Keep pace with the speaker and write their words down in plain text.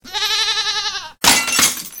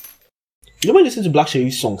You when you listen to Black Sherry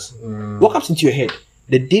songs, what comes into your head?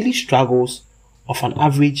 The daily struggles of an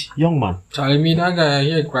average young man. Charlie, me that guy I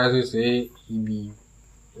hear cries say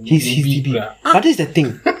He's DB. But this is the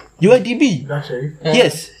thing. You are DB. Black Sherry.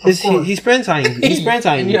 Yes. His parents are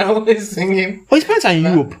in You're always singing. his parents are in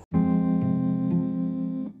Europe.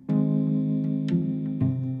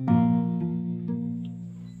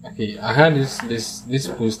 Okay, I had this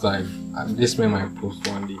post like this made my post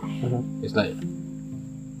one day. It's like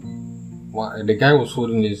the guy was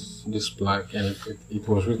holding this plaque and it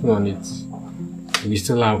was written on it, "We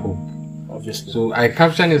still have hope." Obviously. So I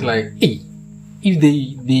captioned it like, "Hey, if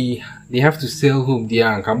they have to sell hope,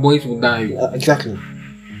 their boys will die." Exactly.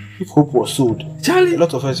 If hope was sold, Charlie, a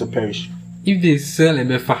lot of us will perish. if they sell a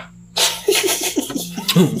befa,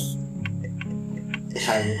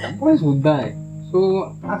 boys will die.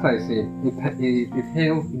 So as I said,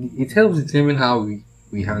 it helps determine how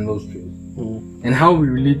we handle stress and how we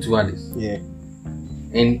relate to others. Yeah.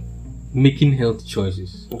 And making healthy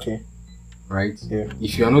choices. Okay. Right? Yeah.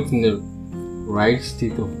 If you are not in the right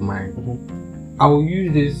state of mind, I will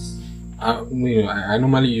use this. I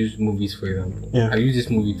normally use movies, for example. Yeah. I use this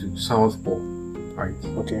movie to Southpaw. Right?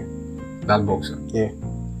 Okay. That boxer. Yeah.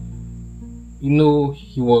 He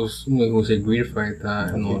was a great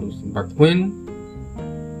fighter and all those things. But when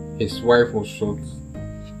his wife was shot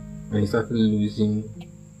and he started losing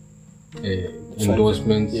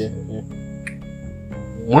endorsements, Yeah.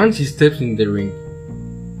 once he steps in the ring,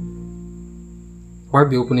 what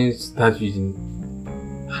the opponent starts using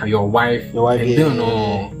your wife,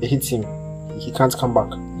 and it hits him. He can't come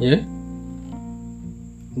back. yeah.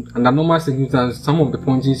 Under normal circumstances, some of the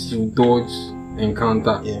punches he will dodge and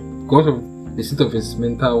counter. Yeah. Because of the state of his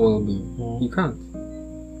mental well-being, he can't.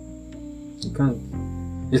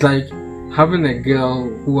 It's like having a girl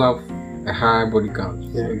who have a high body count,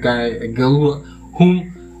 a girl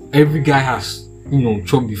whom every guy has,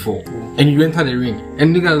 chopped before, and you enter the ring,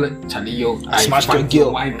 and the guy like, Charlie, yo, I smashed your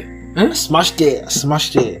girl. I smashed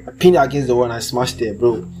it. I pinned her against the wall and I smashed it,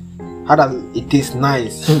 bro. How does it taste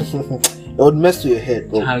nice? It would mess with your head,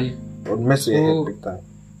 bro. Charlie, It would mess with your head big time.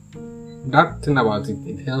 that thing about it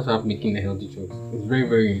helps us making a healthy choice. It's very,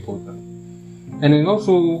 very important. And then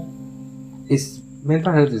also,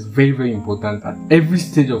 mental health is very, very important at every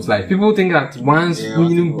stage of life. People think that once you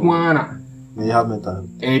have mental health.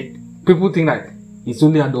 people think that it's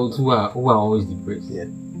only adults who are always depressed. Yeah.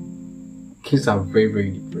 Kids are very,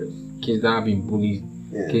 very depressed. Kids that have been bullied.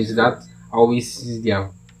 Yeah. Kids that always see their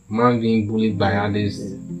mom being bullied by others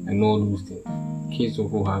and all those things. Kids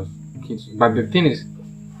who have kids. But the thing is,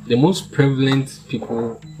 the most prevalent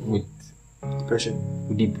people with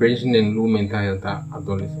depression and low mental health are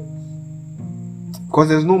adolescents. Because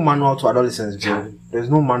there's no manual to adolescence, bro. There's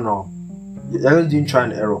no manual. You're just doing trial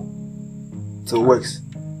and error. So it works.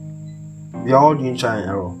 We are all doing trial and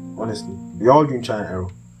error, honestly. We are all doing trial and error.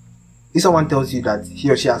 If someone tells you that he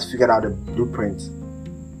or she has figured out the blueprint,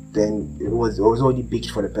 then it was already baked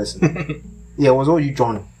for the person. Yeah, it was already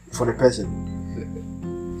drawn for the person.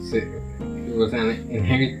 So it was an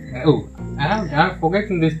inherit. Oh, I'm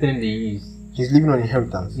forgetting this term they use. He's living on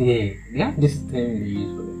inheritance. Yeah, they have this term they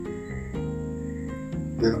use for it.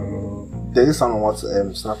 There's this someone on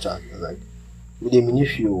Snapchat. It's like, with a mini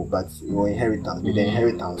few, but your inheritance, with the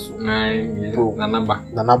inheritance. So.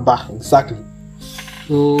 Nanaba, exactly.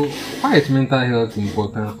 So, why is mental health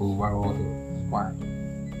important for overall health? Why?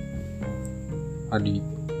 How do you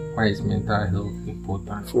think? Why is mental health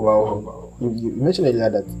important for overall health? You mentioned earlier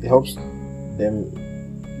that it helps them.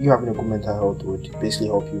 You having a good mental health would basically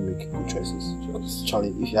help you make good choices. Because,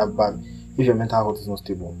 Charlie, if your mental health is not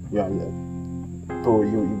stable,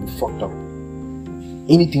 you'll be fucked up.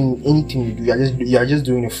 Anything you do, you are just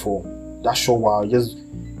doing it for that short while. You just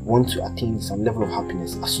want to attain some level of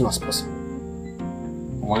happiness as soon as possible.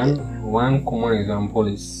 One common example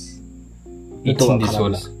is eating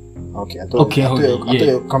disorder. Okay, I thought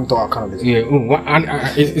you come to our cannabis. Yeah,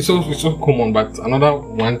 it's so common, but another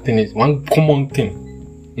one common thing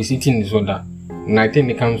is eating disorder, and I think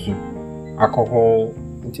it comes to alcohol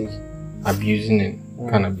intake, abusing and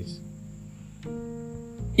cannabis.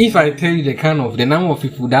 If I tell you the number of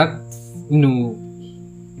people that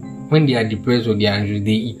when they are depressed or they are angry,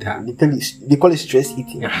 they eat that. They call it stress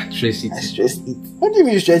eating. Yeah, stress eating. Stress eat. What do you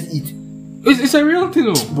mean stress eat? It's a real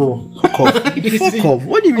thing, bro. Fuck off.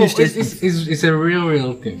 What do you mean stress eat? It's a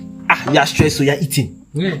real thing. You're stressed, so you're eating.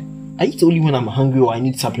 Yeah. I eat only when I'm hungry or I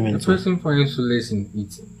need supplements. The person finds solace in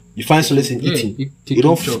eating. You find solace in eating. You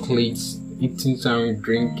don't chocolates, eating something,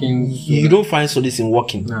 drinking. You don't find solace in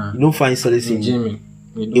walking. Nah. You don't find solace in gymming.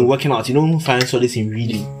 In working out. You don't find solace in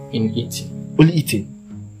reading. In eating. Only eating.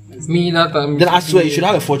 Me that then I swear you should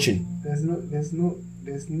have a fortune. there's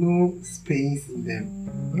no space in them.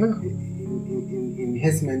 In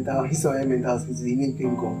his or her mental space to even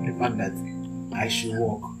think of the fact that I should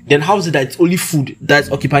walk. Then how is it that it's only food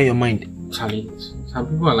that's occupying your mind? Charlie, some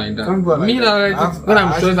people are like that. Some people are Me, like like, when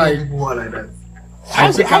I'm sure that people are like that.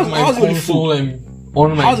 I pick up my how's it only console and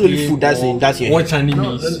on my How's it only game food? That's your watch head.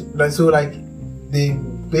 animes. So like they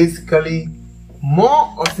basically more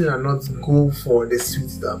often than not go for the sweet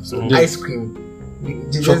stuff. So Yeah. ice cream,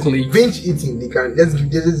 they Chocolate. just binge eating. They can just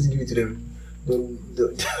give it to them.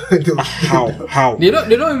 How? They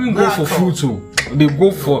don't even go for food too. They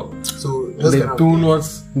go for So those the kind of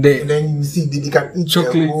donuts. and then you see they can eat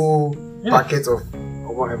Chocolate. the whole Yeah. packet of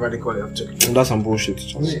or whatever they call it of chocolate. That's some bullshit.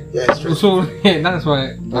 Yeah, it's true. So yeah, that's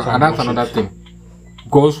why that's another thing.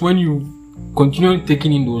 Because when you continue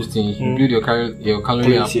taking in those things, you build your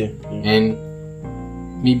calorie up,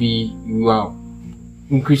 and maybe you are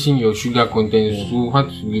increasing your sugar content. So what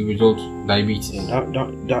will result? Diabetes.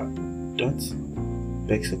 That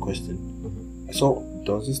begs the question. So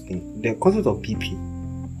there was this thing, the concept of BP.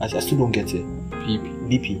 I still don't get it.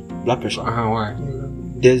 BP, blood pressure. Why?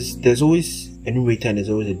 There's always a numerator and there's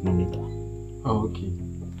always a denominator. Oh, okay.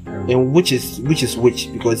 And which is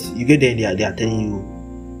which? Because you get there and they are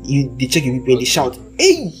telling you they check your BP and they shout,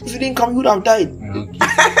 "Hey, if you didn't come, you would have died." Okay.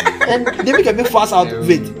 And they make a big fuss out of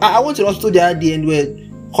it. I went to the hospital the other day and we're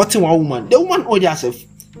hurting one woman. The woman already herself,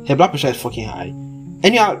 her blood pressure is fucking high.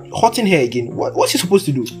 And you are hurting her again. What's she supposed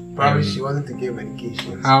to do? Probably she wanted to get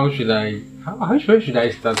medication. How should I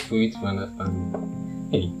start for you to understand?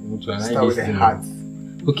 Hey, which one? Start with the heart.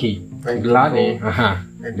 Okay, Thank blood. you.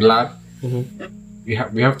 Blood. Mhm.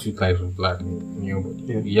 We have two types of blood in your body.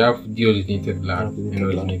 Yeah. We have deoxygenated blood and Deoxygenated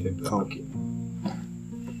blood. oxygenated blood. Okay.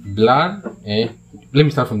 Blood. Let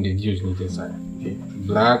me start from the deoxygenated side. Okay.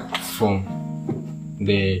 Blood from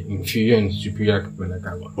the inferior and superior vena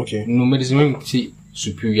cava. Okay. No medicine when we say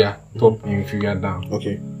superior, top and inferior down.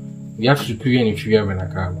 Okay. We have superior and inferior vena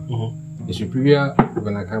cava. Mhm. The superior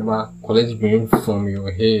vena cava collects blood from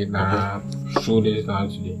your head, shoulders down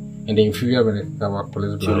to the, and the inferior vena cava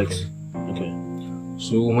collects To your blood. legs. Okay.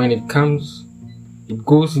 So when it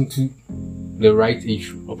goes into the right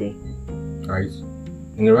atrium, Okay. right?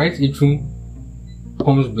 And the right atrium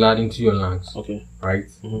pumps blood into your lungs, Okay. right?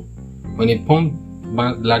 Mhm. When it pumps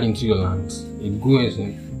blood into your lungs, it goes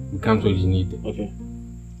and becomes oxygenated. Okay.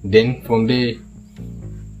 Then from there,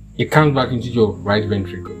 it comes back into your right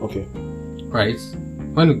ventricle, Okay. right?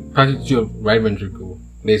 When it passes into your right ventricle,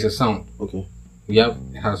 there's a sound. Okay. We have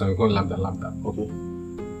something called lambda. Okay.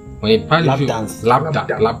 When it passes Lap into dance. lap Lap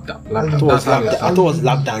dance. dance. I thought it was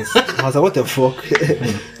lap dance. I was like, what the fuck?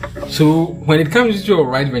 So when it comes into your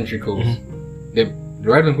right ventricle, the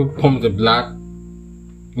right ventricle pumps the blood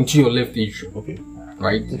into your left atrium, Okay.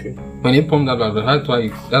 right? Okay. When it pumps that blood,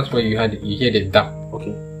 that's why you hear the dap.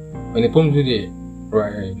 Okay. When it pumps to the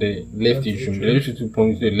left atrium, the left atrium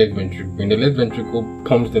pumps to the left ventricle. When the left ventricle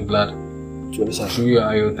pumps the blood To the side. through your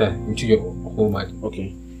aorta into your whole body.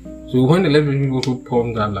 Okay. So when the left ventricle also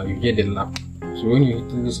pumps that blood, you hear the lap. So when you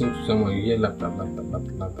listen to someone, you hear lap.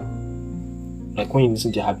 Like when you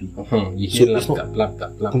listen to Happy. You So hear it's not- lap.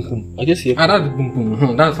 Boom boom. I guess yeah. That's boom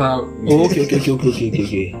boom. That's how. Oh, okay.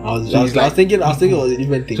 I was thinking it was a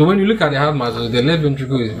different thing. So when you look at the heart muscle, the left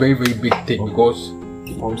ventricle is very big thick because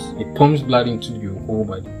it pumps blood into your whole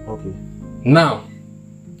body. Okay. Now,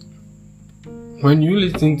 when you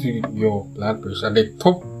listen to your blood pressure, the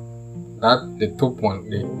top one,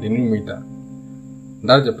 the numerator,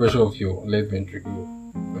 that's the pressure of your left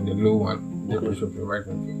ventricle, and the low one, the pressure of your right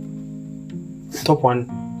ventricle. Top one,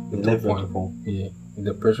 The left top one, ventricle. yeah, is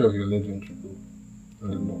the pressure of your left ventricle,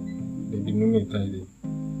 and the denominator is the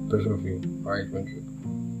pressure of your right ventricle.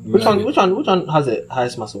 Which one has the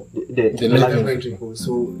highest muscle? The The left left ventricle. Ventricle.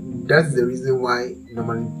 So that's the reason why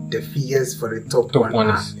normally the figures for the top Top one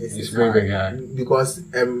are- is very high. because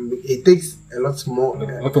it takes a lot more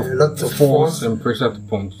A lot of of force and pressure to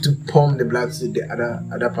pump. to pump the blood to the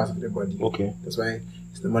other parts of the body. Okay. That's why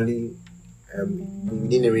it's normally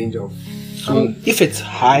within a range of So if it's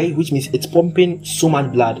high, which means it's pumping so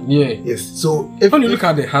much blood. Yeah. yes. So if When you look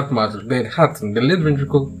at the heart muscle, the left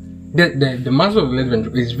ventricle, the muscle of the left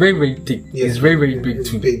ventricle is very, very thick. It's very, very big it's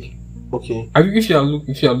too. big. Okay. If you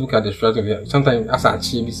look at the structure of the heart, sometimes as a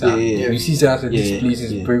chibi, Yeah. you see that this place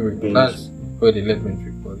is very, very. That's where the left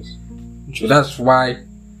ventricle is. So that's why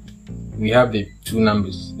we have the two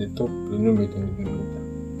numbers, the top, the numerator, and the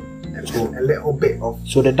denominator. And so a little bit of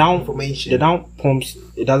So the down information. pumps.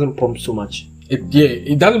 It doesn't pump so much.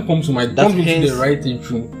 It doesn't pump so much. It That's pumps into hence- the right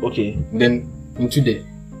atrium, Okay. then into the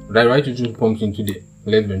right atrium pumps into the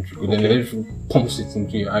left ventricle, then the left ventricle pumps it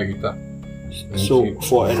into your aorta, So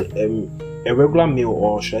for a regular meal,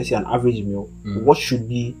 or should I say an average meal, what should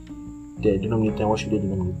be the denominator and what should be the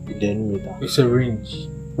denominator? It's a range.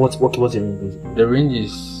 What's the range? The range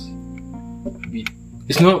is.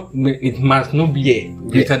 It's not. It must not be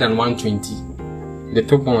greater than 120. The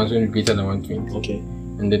top one must not be greater than 120. Okay.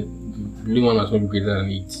 And the blue one must not be greater than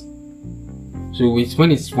 80. So it's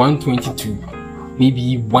when it's 120 to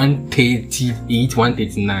maybe 138,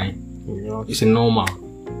 139. It's a normal.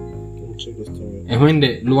 And when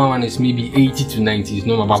the lower one is maybe 80 to 90, it's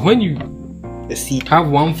normal. But when you have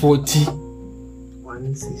 140,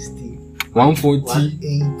 160, 140,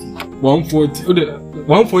 180, 140, oh, the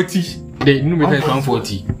 140, the numerator is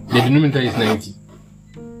 140, the denominator is 90.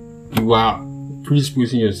 You are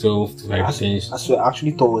predisposing yourself to hypertension. As we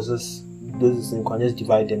actually thought those things, can just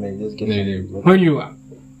divide them and just get when you are,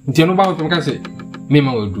 you know about them, say,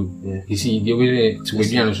 Mema will do. Yeah. You see, the way to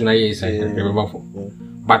be on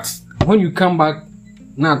but when you come back,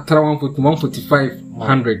 now try 140, 145,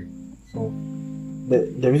 100. So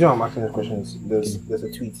the reason I'm asking this question is there's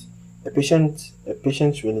a tweet. A patient's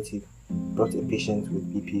relative brought a patient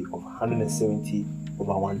with BP of 170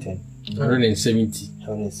 over 110. 170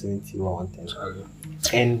 over 110.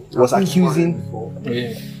 And was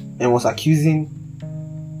accusing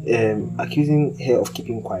her of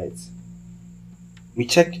keeping quiet. We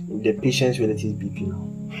check the patient's relative BP now.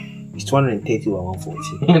 It's 230 over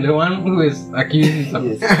 140. The one who is accusing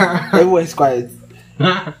yes. Everywhere is quiet.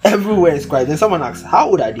 Everywhere is quiet. Then someone asks, how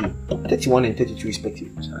old are they? 31 and 32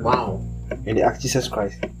 respectively. Wow. And they ask Jesus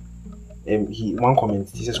Christ. One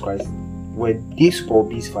comment, Jesus Christ, were they super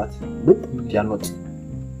obese fat? Nope, they are not.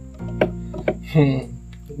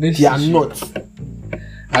 They are not.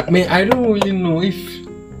 I mean, I don't really know if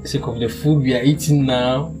sake of the food we are eating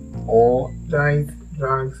now, or drugs,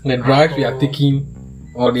 the drugs we are taking,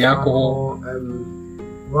 or the alcohol.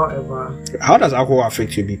 Whatever. How does alcohol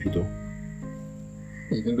affect your BP though?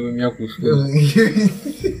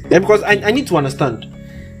 Yeah, because I need to understand.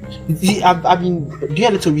 See, I've been doing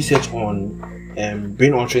a little research on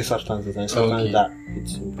brain altering substances and substances that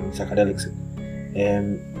it's psychedelics.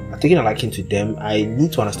 I'm taking a liking to them. I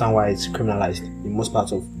need to understand why it's criminalized in most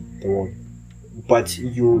parts of the world. But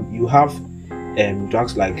you have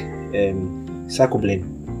drugs like psychoblin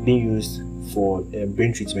being used for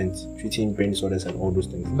brain treatment, treating brain disorders and all those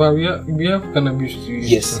things. But we have cannabis too.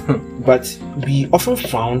 Yes, but we often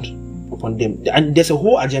frowned upon them. And there's a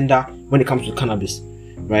whole agenda when it comes to cannabis,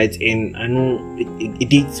 right? And I know it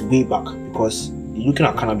dates way back, because looking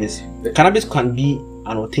at cannabis can be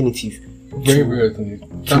an alternative. Very alternative.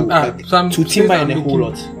 To timber and a whole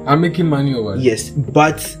lot. I'm making money over it. Yes,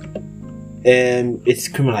 but it's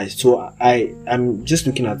criminalized. So I'm just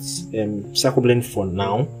looking at psychoblin for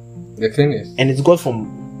now. The thing is, and it's got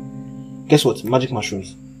from, guess what, magic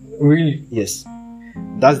mushrooms. Really? Yes,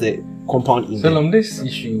 that's the compound in so on this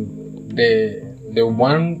issue, the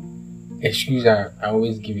one excuse I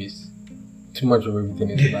always give is too much of everything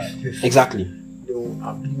is bad. Exactly. They will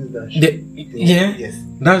abuse that shit. Yes,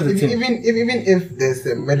 that's the thing. Even if there's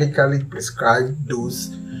a medically prescribed dose,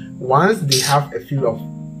 once they have a feel of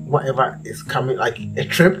whatever is coming, like a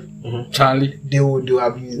trip, Charlie, they will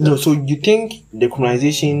abuse that. No, so you think the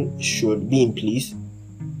criminalization should be in place,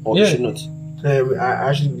 or it should not? I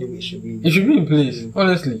actually believe it should be. It should be in place,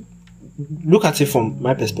 honestly. Look at it from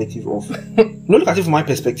my perspective of. Look at it from my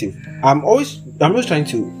perspective. I'm always trying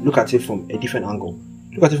to look at it from a different angle.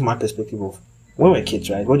 Look at it from my perspective of when we were kids,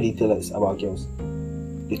 right? What did they tell us about girls?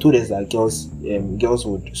 They told us that girls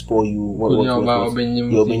would spoil you, what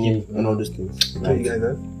and all those things. Right? You guys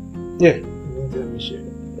that? Yeah.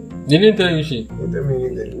 They didn't tell you shit. No,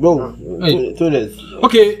 told us.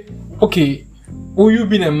 Okay. Oh, you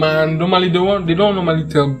being a man, normally they don't normally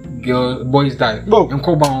tell boys that. No.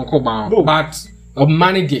 Uncle bound. No. But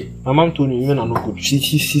manage it. My mom told me women are not good.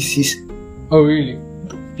 She's. Oh really?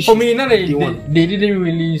 I mean, they didn't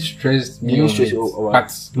really stress me on it.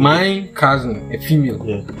 But my cousin, a female,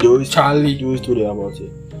 Charlie, they always told her about it.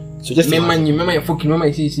 So just remember your fucking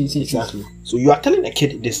exactly. So you are telling a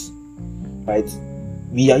kid this, right?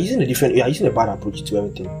 We are using a bad approach to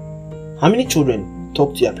everything. How many children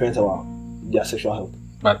talk to their parents about their sexual health?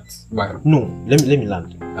 But why? No, let me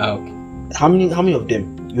land. Okay. How many of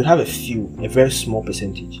them? You'd have a very small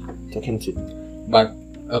percentage talking to. But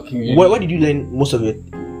okay. Where did you learn most of the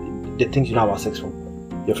things you know about sex from?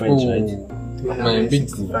 Your friends, right? My big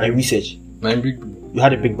group. And research. My big group. You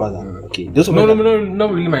had a big brother. Okay. Those are no,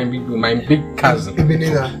 not really my big group. My big cousin.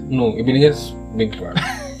 No, Ebenezer's big brother.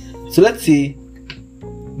 So let's say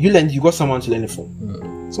you got someone to learn it from.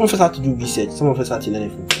 Some of us had to do research. Some of us had to learn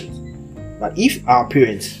it from friends. But if our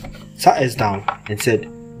parents sat us down and said,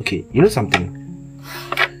 Okay, you know something?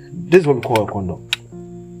 This is what we call a condom.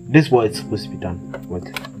 This is what it's supposed to be done with.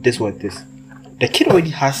 This is what it is. The kid already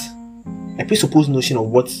has a presupposed notion of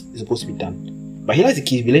what is supposed to be done. But here as a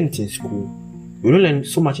kid, we learn it in school. We don't learn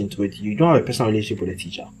so much into it. You don't have a personal relationship with the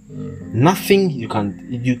teacher. Nothing you can't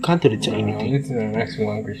tell the teacher anything.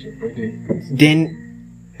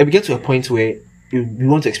 Then it gets to a point where you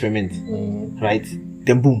want to experiment, right?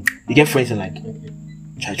 Then boom, you get friends and like,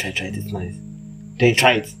 try it, it's nice. Then you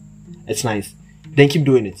try it, it's nice. Then keep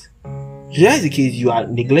doing it. Here is the case, you are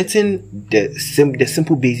neglecting the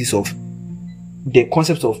simple basis of the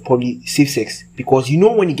concept of probably safe sex, because you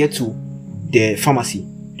know when you get to the pharmacy,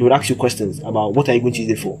 they would ask you questions about what are you going to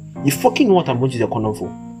use it for. You fucking know what I'm going to use a condom for.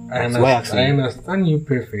 I understand you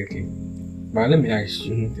perfectly, but let me ask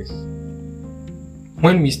you this: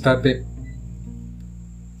 when we started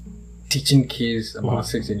teaching kids about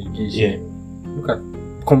sex education, look at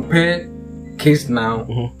compare kids now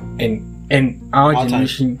and our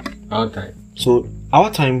generation, our time. So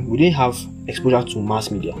our time, we didn't have exposure to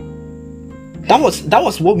mass media. That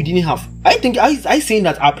was what we didn't have. I think I saying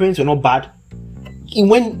that our parents were not bad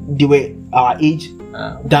when they were our age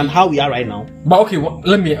than how we are right now. But okay, look.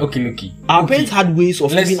 Our parents had ways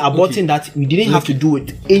of even aborting that we didn't have to do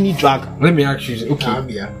with any drug. Let me ask you.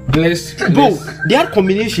 Okay, bro, they had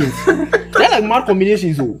combinations. They're like mad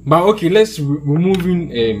combinations, though. But okay, let's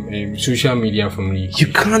removing social media from the. You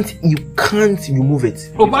can't remove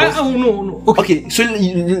it. Oh, but no. Okay, so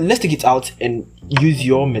let's take it out and use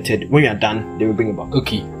your method. When you are done, they will bring it back.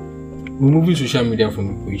 Okay, removing social media from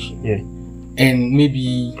the equation. Yeah. And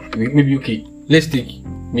maybe okay. Let's take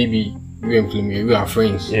maybe you and Fleming, we are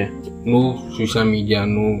friends. Yeah. No social media,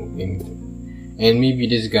 no anything. And maybe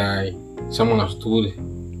this guy, someone has told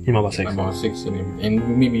him about sex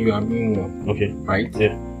and maybe you are doing one. Okay. Right?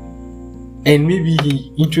 Yeah. And maybe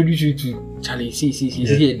he introduced you to Charlie, see,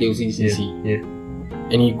 here, they will see. Yeah.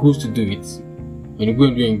 And he goes to do it. And you go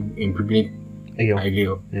and do it in pregnant a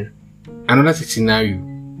girl. Yeah. Another scenario.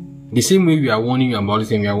 The same way we are warning you about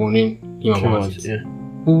this and we are warning him about it. Yeah.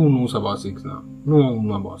 Who knows about sex now? No one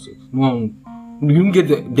knows about sex. No one. You don't get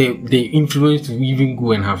the influence to even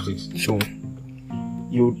go and have sex. So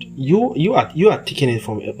you are taking it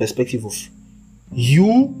from a perspective of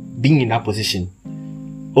you being in that position.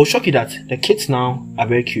 I'll shock you that the kids now are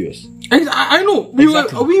very curious. I know. We were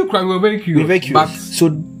very curious. We're very curious. But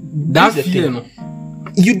so that's the fear. No?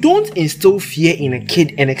 You don't instill fear in a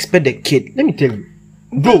kid and expect the kid. Let me tell you,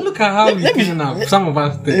 bro. Look at how some of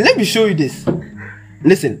us think. Let me show you this.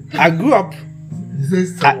 Listen, I grew up.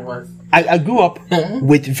 I grew up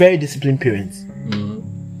with very disciplined parents,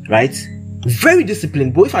 right? Very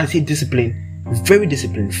disciplined. But if I say discipline, very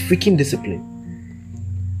disciplined, freaking disciplined,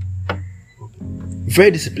 very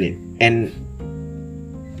disciplined, and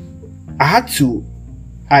I had to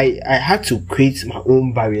create my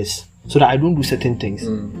own barriers so that I don't do certain things.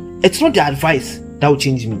 It's not the advice that will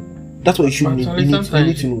change me. That's what you should need. You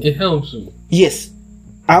need to know. It helps you. Yes.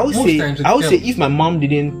 I always say if my mom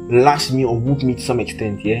didn't lash me or whoop me to some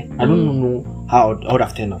extent, I don't know how I would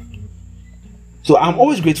have turned out. So I'm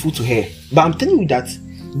always grateful to her. But I'm telling you that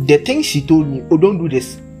the things she told me, oh, don't do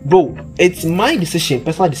this, bro, it's my decision,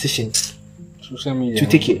 personal decision, social media to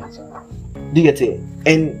take it. Do you get it?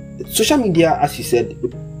 And social media, as you said,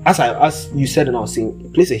 as you said and I was saying,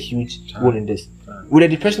 it plays a huge role in this. With the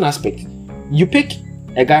depression aspect, you pick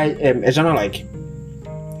a guy, a genre like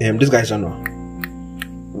this guy's genre.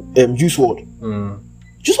 Juice WRLD.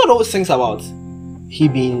 Juice WRLD always thinks about he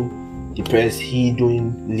being depressed, he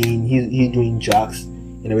doing lean, he doing drugs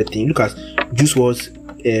and everything. Look at Juice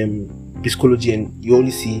WRLD's psychology and you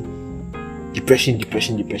only see depression.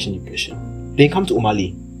 Then you come to Omah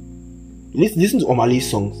Lay. Listen to Omah Lay's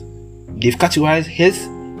songs. They've categorized his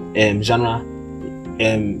genre.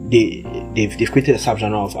 They've created a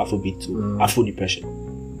subgenre of Afrobeat to Afro depression.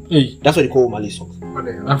 Hey. That's what they call Omah Lay songs.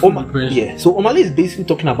 Yeah. So Omah Lay is basically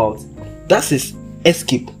talking about that's his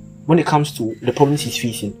escape when it comes to the problems he's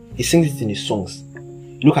facing. He sings it in his songs.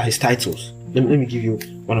 Look at his titles. Let me give you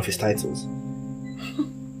one of his titles.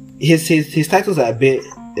 His titles are a bit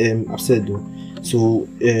absurd though. So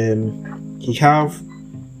he have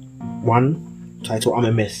one title, I'm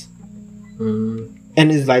a Mess, and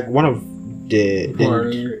it's like one of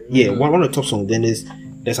one of the top songs. Then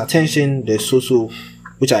there's Attention, there's So,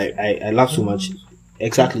 which I love so much.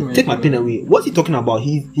 Exactly. Take My Pain Away. What's he talking about?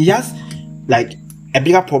 He has like a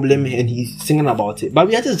bigger problem and he's singing about it. But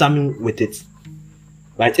we are just jamming with it.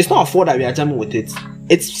 Right? It's not a fault that we are jamming with it.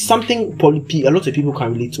 It's something probably a lot of people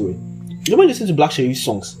can relate to it. You know when you listen to Black Sherry's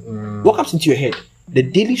songs, what comes into your head? The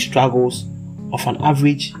daily struggles of an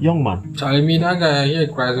average young man. I mean that guy here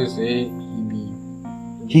crisis say he be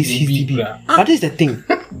He's DB. But this is the thing.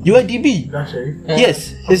 You are DB. That's right.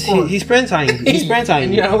 Yes. His parents are in. His parents are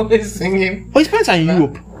in. You're always singing. Oh, his parents are in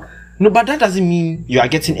Europe. No, but that doesn't mean you are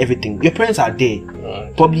getting everything. Your parents are there.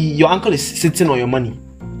 Probably your uncle is sitting on your money.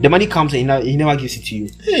 The money comes and he never gives it to you.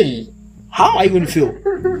 Hey. How are you going to feel?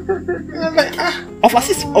 Of us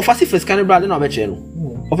if it's kind of brother, no,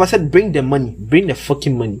 Of I said, bring the money. Bring the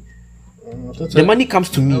fucking money. The money comes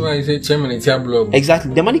to me.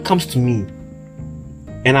 Exactly. The money comes to me.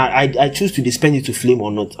 And I choose to dispense it to Flame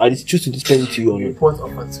or not. I choose to dispense it to you or not. Report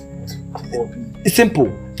offer to It's simple.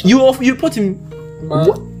 You put him.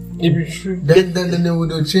 What? If you should. Then they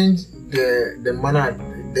would change the manner.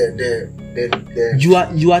 You are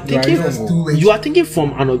thinking. Right. You are thinking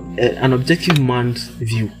from an objective man's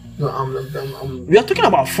view. No, I'm We are talking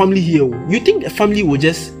about family here. You think the family will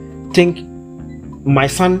just think my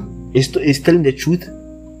son is telling the truth?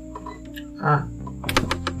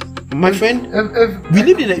 My friend, we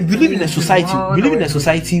live in a society. We live in a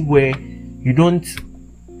society where you don't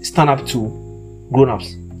stand up to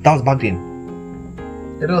grown-ups. That was back then.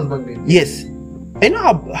 It was back then. Yes. And you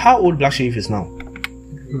know how old Black Sherif is now?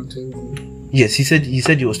 20. Yes, he said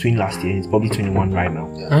he was 20 last year. He's probably 21 right now.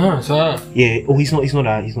 So. Yeah. Oh, he's not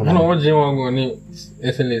that. He's not that. I don't know what Jim was going to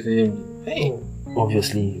SLS. Hey.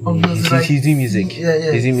 Obviously, like, he's doing music.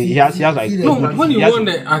 Yeah. He has like. No, when he won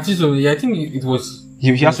the artist of the year, I think it was.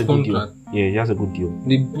 He has a good deal. Yeah, he has a good deal.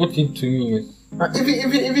 They brought it to me.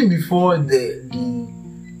 Even before the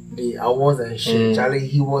awards and shit, Charlie,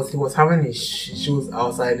 he was having his shows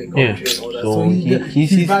outside the country and all that. So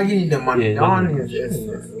he's bagging the money. That one is.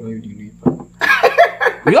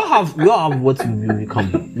 We all have what we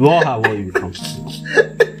become. We all have what we become.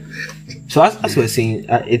 So as we're saying,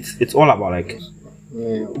 it's all about like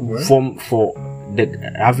for the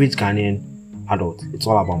average Ghanaian adult, it's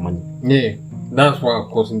all about money. Yeah, that's why I'm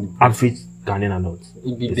causing the average Ghanaian adult.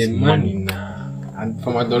 It be the money now, and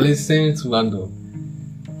from adolescent to adult.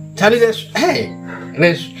 Charlie, let's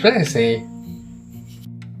stress, eh?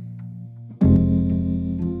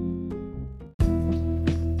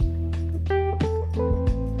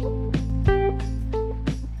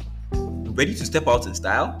 Ready to step out in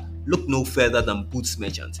style? Look no further than Boots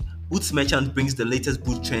Merchant. Boots Merchant brings the latest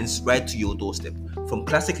boot trends right to your doorstep. From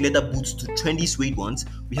classic leather boots to trendy suede ones,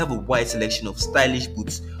 we have a wide selection of stylish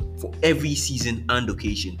boots for every season and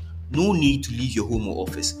occasion. No need to leave your home or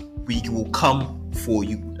office. We will come for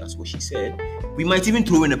you. That's what she said. We might even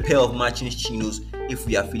throw in a pair of matching chinos if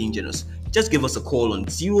we are feeling generous. Just give us a call on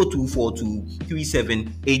 0242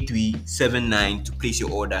 378379 to place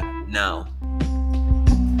your order now.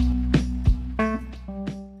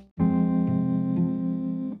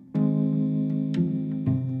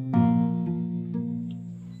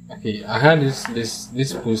 Okay, I had this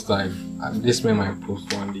post like this made my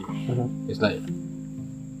post one day. It's like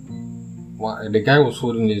the guy was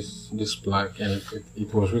holding this plaque and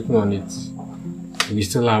it was written on it, "We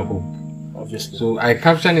still have hope." Obviously. So I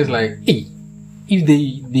captioned it like, "Hey, if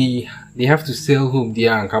they have to sell hope,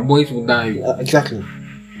 their boys will die." Exactly.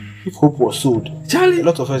 If hope was sold, Charlie, a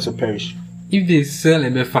lot of us will perish. If they sell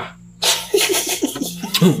a befa,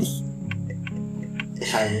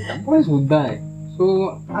 boys will die.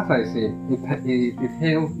 So as I said,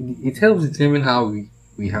 it helps determine how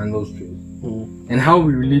we handle stress and how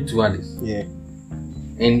we relate to others. Yeah.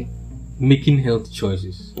 And making healthy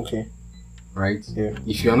choices. Okay. Right? Yeah.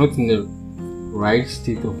 If you are not in the right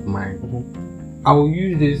state of mind, I will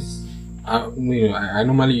use this. I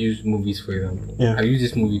normally use movies for example. Yeah. I use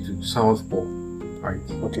this movie to Southpaw. Right?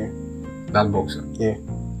 Okay. That boxer. Yeah.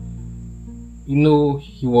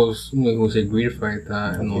 He was a great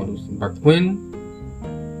fighter and all those things. But when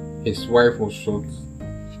his wife was shot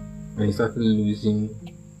and he started losing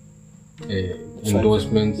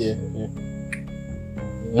endorsements. Yeah.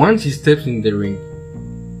 Once he steps in the ring,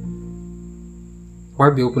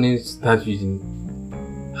 what the opponent starts using,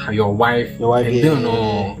 your wife, and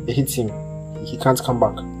it hits him. He can't come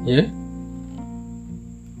back. Yeah.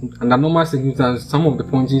 Under normal circumstances, some of the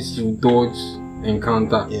punches he will dodge and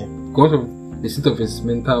counter. Yeah. Because of the state of his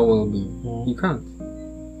mental well-being, he can't.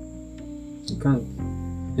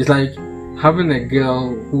 It's like having a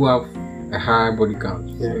girl who have a high body count,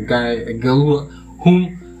 a girl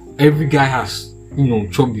whom every guy has,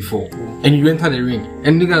 chopped before, and you enter the ring,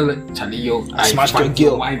 and the guy like, Charlie, I smashed your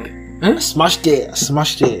girl. I smashed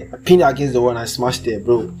it. I pinned her against the wall and I smashed it,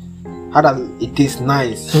 bro. How does it taste?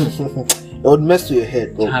 Nice. It would mess with your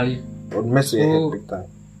head, bro. Charlie. It would mess with your head big time.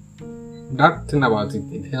 That thing about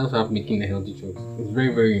it helps us making a healthy choice. It's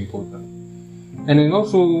very, very important. And then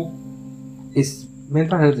also,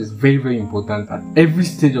 mental health is very, very important at every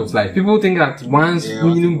stage of life. People think that once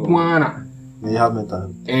You have mental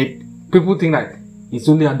health. And people think that it's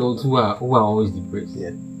only adults who are always depressed.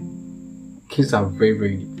 Yeah. Kids are very,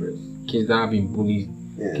 very depressed. Kids that have been bullied.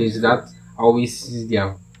 Yeah. Kids that always see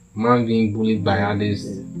their mom being bullied by others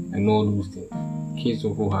and all those things. Kids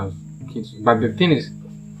who have kids. But the thing is,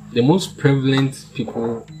 the most prevalent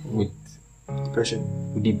people with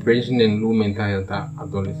depression and low mental health are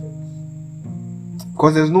adolescents.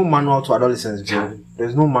 Because there's no manual to adolescents, bro.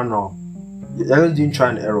 There's no manual. You're just doing try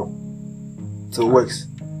and error. So it works.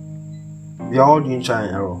 We are all doing try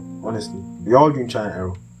and error, honestly. We are all doing try and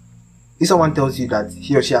error. If someone tells you that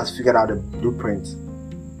he or she has figured out the blueprint,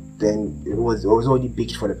 then it was already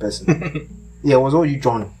baked for the person. Yeah, it was already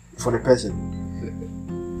drawn for the person.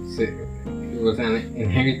 So it was an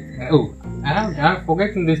inherit. Oh, I'm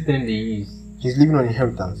forgetting this term they use. He's living on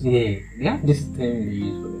inheritance. Yeah, they have this term they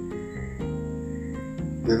use for it.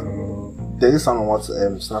 There is someone on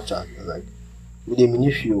Snapchat. It's like, we didn't mean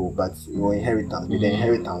you, but your inheritance, with the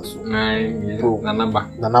inheritance.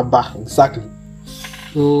 Nanaba, exactly.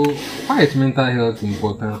 So, why is mental health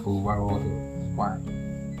important for overall health? Why?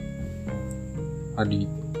 How do you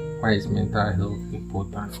think? Why is mental health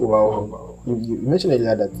important for overall health? You mentioned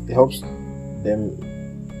earlier that it helps them.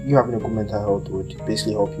 You having a good mental health would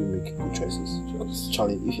basically help you make good choices.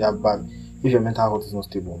 Charlie, if your mental health is not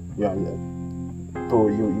stable, you'll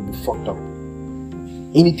be fucked up.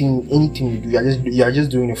 Anything you do, you are just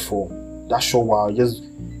doing it for that short while. You just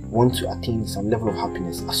want to attain some level of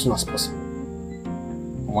happiness as soon as possible.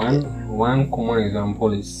 One common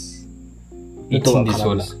example is eating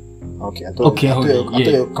disorder. Okay, I thought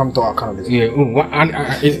you come to our cannabis. Yeah,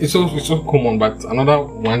 it's so common, but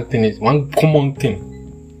one common thing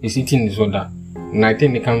is eating disorder, and I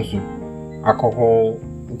think it comes to alcohol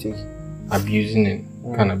intake, abusing and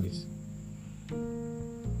cannabis.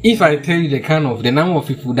 If I tell you the number of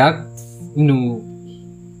people that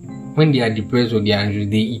when they are depressed or they are angry,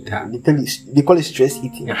 they eat that. They call it stress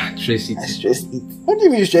eating. Yeah, stress eating. Stress eat. What do you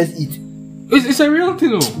mean stress eat? It's a real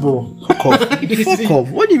thing, bro. Fuck off. Fuck off.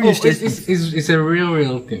 What do you mean stress eat? It's a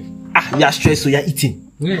real thing. You are stressed, so you are eating.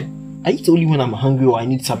 Yeah. I eat only when I'm hungry or I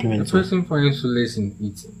need supplements. A person finds solace in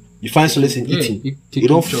eating. You find solace in eating. You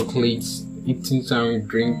don't chocolates, eating something,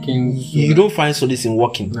 drinking. You don't find solace in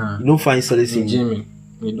walking. Nah. You don't find solace in gymming.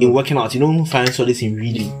 In working out. You don't find solace in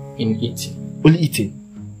reading. In eating. Only eating.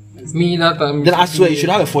 Then I swear you should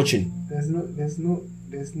have a fortune. There's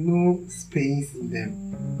no space in them.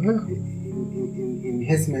 No. In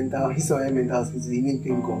his or her mental space to even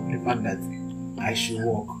think of the fact that I should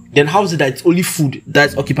walk. Then how is it that it's only food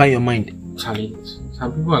that's occupying your mind? Challenge.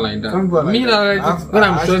 Some people are like that. Some people are like that. When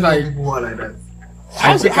I'm sure that people are like that.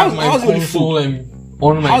 How's it only food?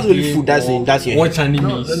 How's it only food? That's your watch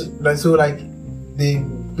animes. So like they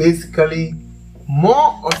basically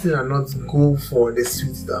more often than not go for the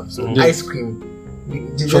sweet stuff. So ice cream,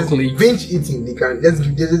 they chocolate, binge eating. They can just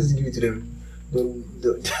give it to them.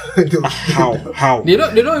 How? They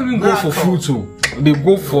don't even go for food too. They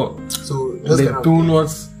go for the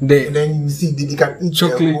donuts. And then you see they can eat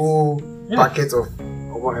chocolate, whole packet of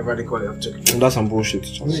whatever they call it of chocolate. That's some bullshit.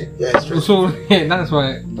 Yeah, so that's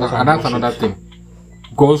why that's another thing.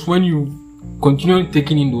 Because when you continue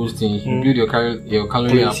taking in those things, you build your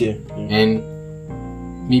calorie up, and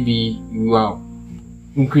maybe you are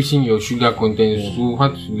increasing your sugar content. So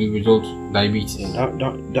what will result? Diabetes.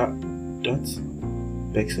 That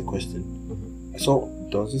begs the question. So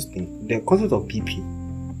there was this thing, the concept of BP.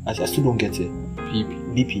 I still don't get it.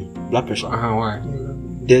 BP, blood pressure. Why?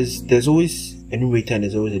 There's always a numerator and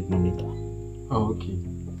there's always a denominator. Oh, okay.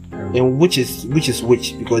 And which is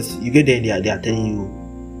which? Because you get there and they are telling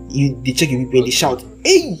they check your BP and they shout,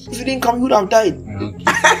 "Hey, if you didn't come, you would have died." Okay.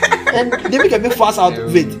 And they make a big fuss out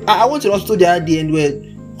of it. I went to the hospital the other day and we're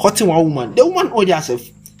hurting one woman. The woman already herself,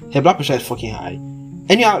 her blood pressure is fucking high.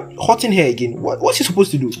 And you are hurting her again. What's she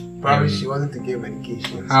supposed to do? Probably she wanted to get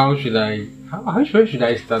medication. How should I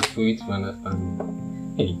start for you to understand?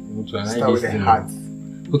 Hey, start with the heart.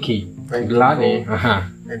 Okay, blood.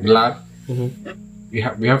 Blood. We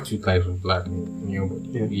have two types of blood in your body.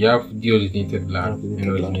 Yeah. We have deoxygenated blood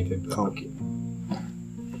and oxygenated blood. Okay.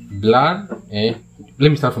 Blood.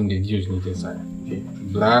 Let me start from the deoxygenated side. Okay.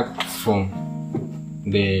 Blood from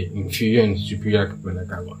the inferior and superior vena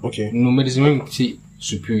cava. Okay. No medicine when we say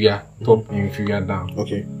superior, top and inferior down.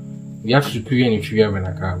 Okay. We have superior and inferior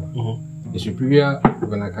vena cava. The superior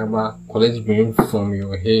vena cava collects blood from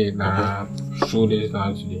your head, shoulders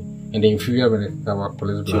down to the, and the inferior vena cava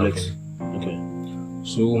collects blood. Okay.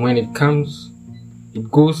 So when it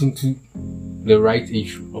goes into the right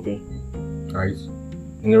atrium. Okay. Right.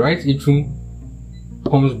 And the right atrium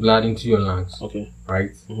pumps blood into your lungs. Okay. Right.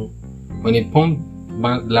 When it pumps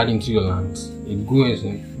blood into your lungs, it goes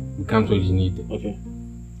and becomes oxygenated. Okay.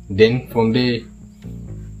 Then from there,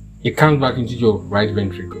 it comes back into your right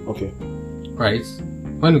ventricle. Okay. Right?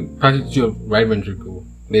 When it passes to your right ventricle,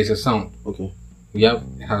 there's a sound. Okay. We have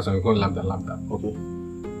something called lap. Okay.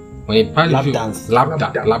 When it passes Lap to dance. lap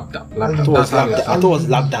tap. I thought it was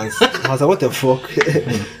lap dance. I was like, what the fuck?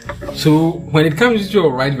 So when it comes to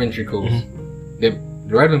your right ventricle, the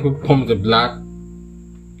right ventricle pumps the blood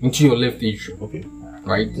into your left atrium. Okay.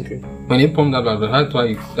 Right? Okay. When it pumps that blood,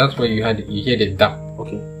 that's why you hear the tap.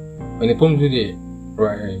 Okay. When it pumps to the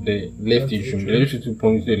left atrium, the left atrium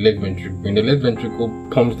pumps to the left ventricle. When the left ventricle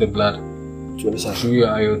pumps the blood through your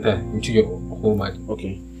aorta into your whole body.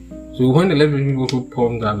 Okay. So when the left ventricle also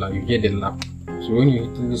pumps that blood, you hear the lap. So when you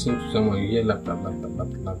listen to someone, you hear lap tap.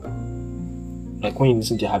 Like when you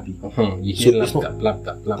listen to Happy. You So hear it's lap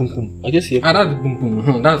tap. Boom boom. I just hear. That's the boom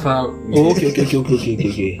boom. That's how. Oh, okay.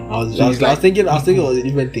 I was thinking it was a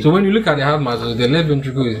different thing. So when you look at the heart muscles, the left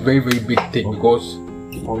ventricle is very, very big thick because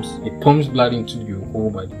it pumps blood into your whole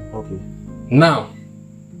body. Okay. Now,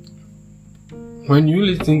 when you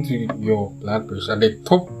listen to your blood pressure, the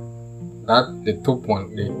top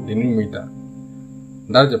one, the numerator,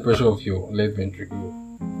 that's the pressure of your left ventricle,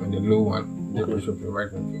 and the low one, the pressure of your right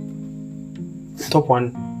ventricle. Top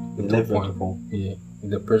one, the left top ventricle. Yeah,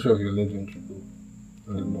 the pressure of your left ventricle,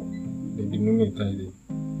 and the denominator is the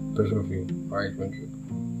pressure of your right ventricle.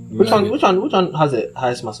 Which one has the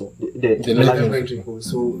highest muscle? The left Left ventricle.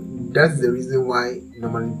 So that's the reason why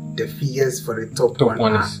normally the figures for the top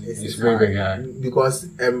one is very, very high. Because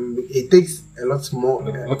it takes a lot more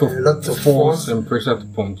a lot of force and pressure to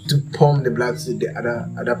pump the blood to the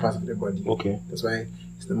other parts of the body. Okay. That's why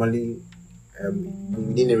it's normally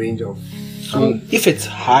within a range of. So if it's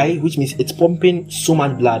high, which means it's pumping so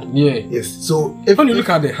much blood. Yeah. Yes. So when you look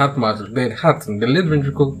at the heart muscle, the left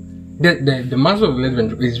ventricle, the muscle of the left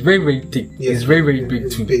ventricle is very, very thick. Yes, it's very, very big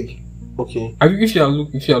it's too. Big. Okay. If you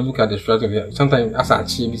look at the structure of it, sometimes as a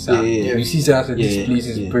chibi, you see that this place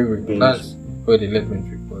is very, very. That's where the left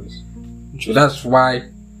ventricle is. So that's why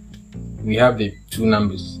we have the two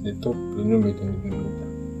numbers, the top, the numerator, and the denominator.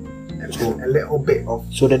 A little bit of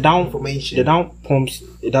the down information. The down pumps.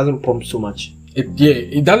 It doesn't pump so much.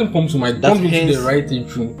 It doesn't pump so much. It pumps into the right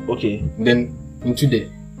atrium. Okay. Then into the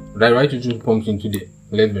right atrium pumps into the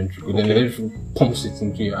left ventricle. Then the left ventricle pumps it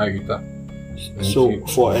into your aorta. So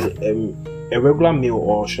for a regular meal,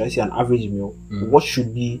 or should I say an average meal, what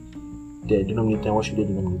should be the denominator and what should be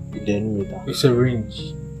the numerator? It's a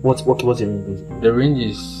range. What's the range basically? The range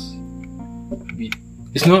is.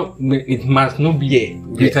 It must not be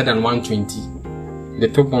greater than 120. The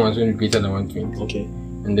top one must not be greater than 120. Okay.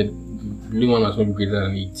 And the blue one must not be greater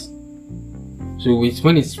than 80. So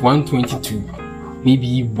when it's 120 to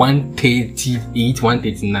maybe 138,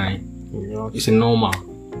 139, it's a normal.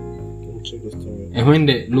 And when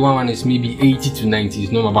the lower one is maybe 80 to 90,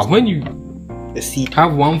 it's normal. But when you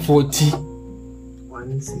have 140,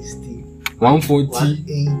 160, 140,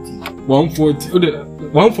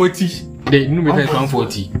 140, the numerator is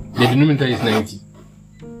 140, the denominator is 90.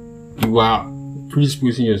 You are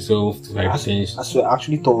predisposing yourself to hypertension. I swear, I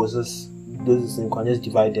actually thought it was just those things. Can just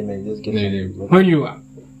divide them and just get when you are,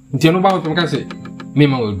 you know about what I say,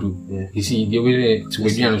 Mema will do. You see, the way to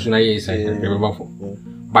be on the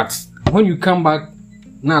but when you come back,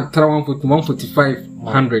 now try 140, 145,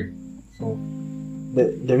 100. So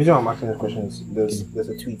the reason I'm asking this question is there's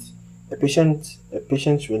a tweet. A patient's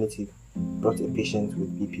relative brought a patient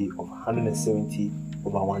with BP of 170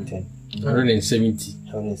 over 110. 170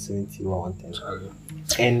 over 110.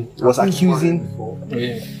 And was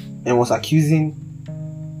accusing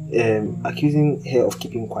her of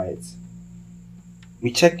keeping quiet.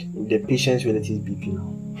 We check the patient's relative's BP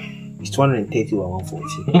now. It's 230 over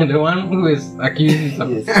 140. The one who is accusing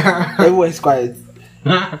yes. Everywhere is quiet.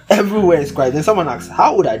 Everywhere is quiet. Then someone asks,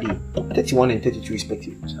 how old are they? 31 and 32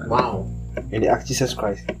 respectively. Wow. And they ask Jesus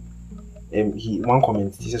Christ. One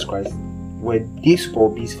comment, Jesus Christ, were they super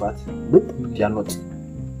obese fat? Nope, they are not.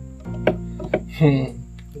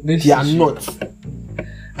 They are not.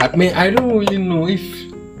 I mean, I don't really know if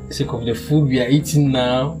sake of the food we are eating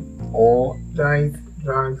now, or drugs,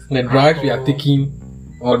 the drugs we are taking,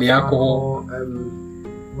 or the alcohol.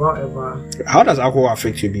 Whatever. How does alcohol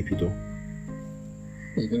affect your BP though?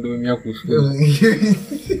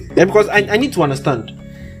 Because I need to understand.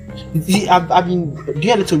 See, I've been doing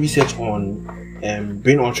a little research on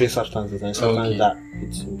brain altering substances and substances that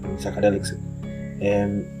it's psychedelics.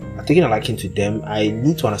 I've taken a liking to them. I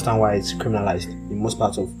need to understand why it's criminalized in most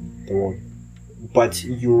parts of the world. But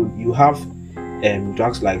you have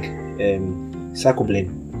drugs like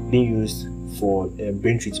psychoblin being used for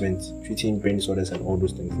brain treatment, treating brain disorders and all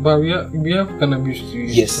those things. But we have cannabis too.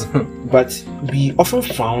 Yes, but we often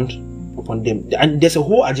frowned upon them, and there's a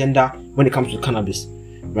whole agenda when it comes to cannabis,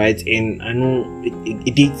 right? And I know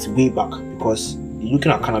it dates way back, because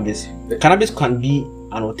looking at cannabis can be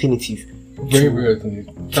an alternative. Very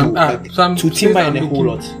alternative. To timber and a whole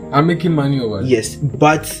lot. I'm making money over it. Yes,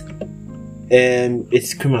 but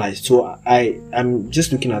it's criminalized. So I'm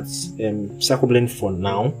just looking at psychoblend for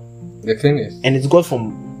now. The thing is, and it's got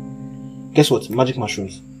from, guess what, magic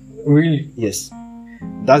mushrooms. Really? Yes,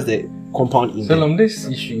 that's the compound in so there. on this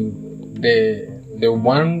issue, the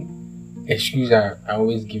one excuse I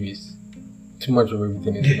always give is too much of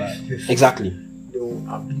everything is bad. Exactly. They will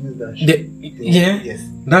abuse that shit. Yes,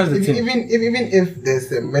 that's the thing. Even if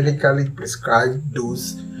there's a medically prescribed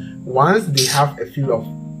dose, once they have a feel of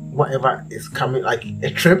whatever is coming, like a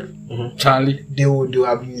trip, Charlie, they will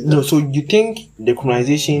abuse that. No, so you think the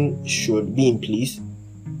criminalization should be in place,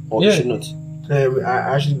 or it should not?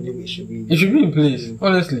 I actually believe it should be. It should be in place,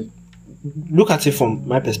 honestly. Look at it from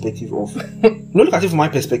my perspective of no, look at it from my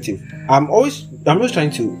perspective. I'm always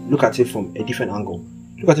trying to look at it from a different angle.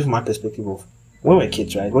 Look at it from my perspective of when we were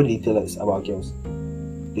kids, right? What did they tell us about girls?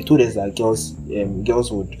 They told us that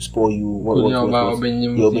girls would spoil you, what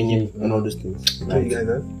and all those things. Right? You guys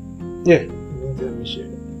that? Yeah. You didn't tell me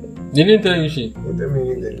shit. They didn't tell you shit. You tell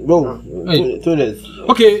me anything. No, Hey. told us.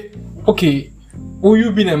 Okay. Oh,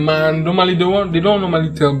 you being a man, normally they don't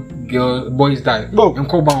normally tell boys that. No. And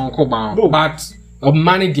call bound. No. But a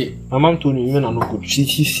manager. My mom told me women are not good.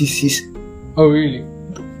 She's Oh really?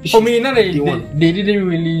 I mean, they didn't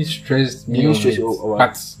really stress me on stress it. over.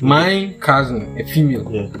 But my cousin, a female,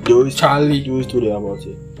 yeah, they always told her about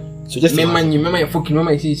it. So just remember your fucking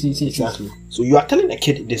mama. Exactly. So you are telling a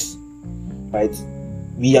kid this, right?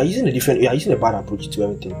 We are using a bad approach to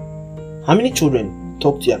everything. How many children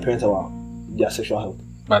talk to their parents about their sexual health?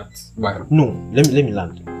 But why? No, let me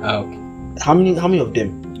land. Okay. How many of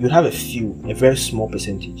them? You'd have a very small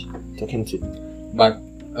percentage talking to. But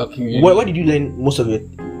okay. Where did you learn most of it?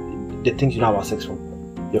 The things you know about sex from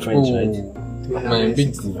your friends, right? My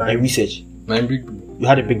big group. And research. My big group. You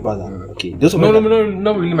had a big brother. Okay. Those No,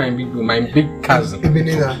 not really my big group. My big cousin.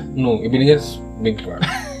 No, Ebenezer's big brother.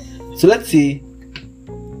 So let's say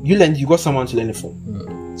you got someone to learn it from.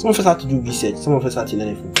 Some of us had to do research. Some of us had to learn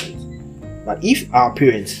it from friends. But if our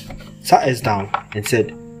parents sat us down and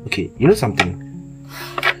said, "Okay, you know something?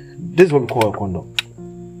 This is what we call a condom.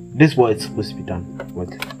 This is what it's supposed to be done.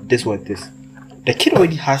 This is what it is." The kid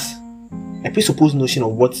already has a presupposed notion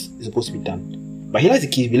of what is supposed to be done. But here is the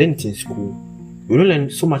case: we learn it in school. We don't learn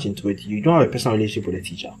so much into it. You don't have a personal relationship with the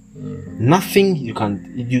teacher. Nothing you can't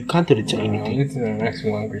tell the teacher anything. Next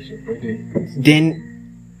one question. Then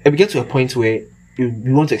it gets to a point where you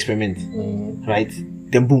want to experiment, right?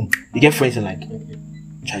 Then boom, you get friends and like,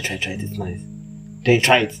 try it, it's nice. Then you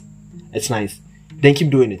try it, it's nice. Then keep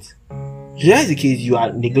doing it. So that is the case. You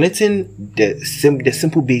are neglecting the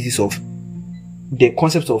simple basis of the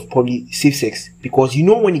concept of probably safe sex, because you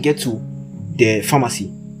know when you get to the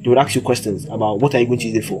pharmacy, they would ask you questions about what are you going to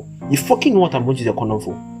use it for. You fucking know what I'm going to use a condom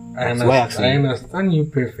for. I understand you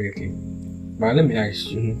perfectly, but let me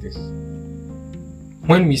ask you this: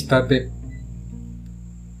 when we started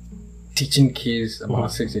teaching kids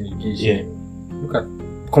about sex education,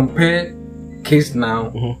 compare kids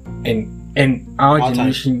now and our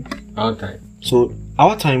generation, our time. So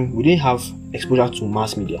our time, we didn't have exposure to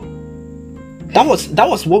mass media. That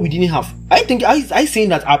was what we didn't have. I think I saying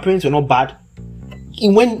that our parents were not bad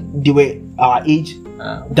when they were our age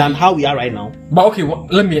than how we are right now. But okay,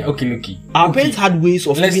 our parents had ways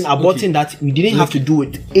of even aborting that we didn't have to do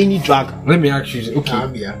with any drug. Let me ask you,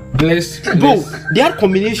 bro, they had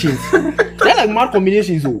combinations. They're like mad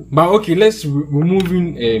combinations, though. But okay, let's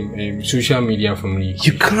removing social media from the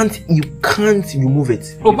You can't remove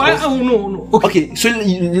it. Oh, but no. Okay, so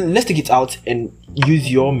let's take it out and use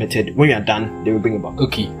your method. When you are done, they will bring it back.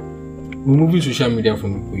 Okay, removing social media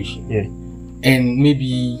from the equation. Yeah. And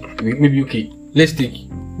maybe okay, let's take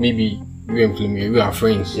maybe you and Fleming, we are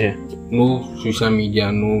friends. Yeah. No social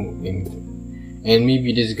media, no anything. And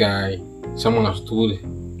maybe this guy, someone has told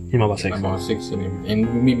him about sex in him,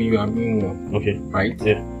 and maybe you are being one. Okay. Right?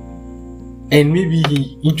 Yeah. And maybe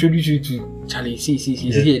he introduced you to Charlie, see,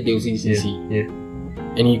 they'll see. Yeah.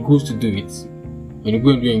 And he goes to do it. And you go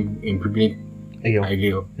and do it in pregnant a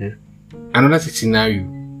girl. Yeah. Another scenario.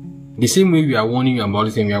 The same way we are warning you about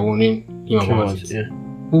this and we are warning him about it. Yeah.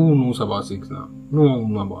 Who knows about sex now? No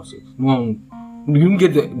one knows about sex. No one. You don't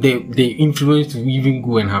get the influence to even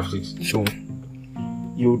go and have sex. So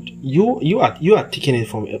you are taking it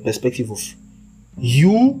from a perspective of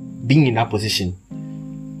you being in that position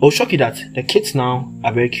I'll shock you that the kids now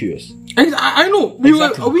are very curious. I know. We were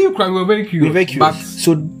very curious. We're very curious. But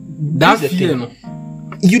so that's the fear, thing. no?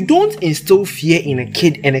 You don't instill fear in a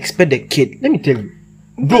kid and expect the kid. Let me tell you,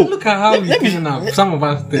 bro. Look at how we think now. Some of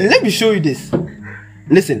us think. Let me show you this.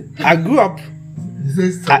 Listen, I grew up.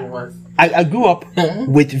 I grew up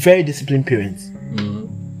with very disciplined parents,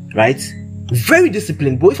 right? Very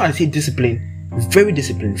disciplined. But if I say disciplined, very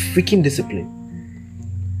disciplined, freaking disciplined,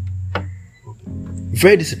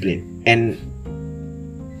 very disciplined, and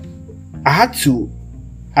I had to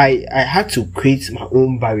create my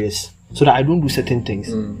own barriers so that I don't do certain things.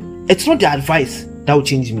 It's not the advice that will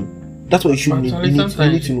change me. That's what you should need. You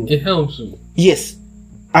need to know. It helps you. Yes.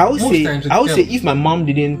 I would say helps. if my mom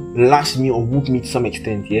didn't lash me or whoop me to some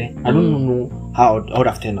extent, I don't know how I would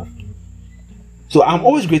have turned out. So I'm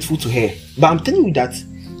always grateful to her. But I'm telling you that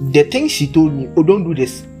the things she told me, oh, don't do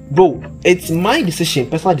this, bro. It's my decision,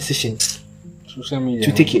 personal decision, social media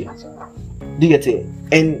to take it. Do you get it?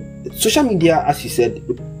 And social media, as you said,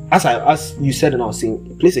 as you said, and I was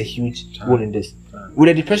saying, plays a huge role in this. With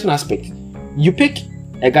the depression aspect, you pick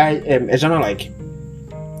a guy, a genre like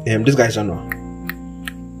this guy's genre.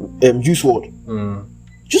 Juice WRLD.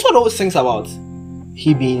 Juice WRLD always sings about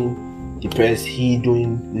he being depressed, he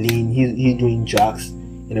doing lean, he doing drugs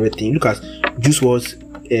and everything. Look at Juice WRLD's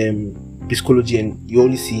psychology, and you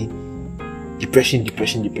only see depression.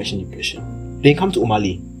 Then you come to Omah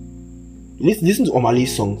Lay. Listen to Omah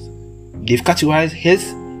Lay's songs. They've categorized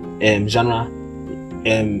his genre.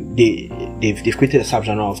 They've created a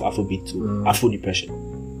subgenre of Afrobeat to Afro depression.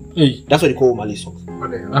 Hey. That's what they call Omah Lay songs.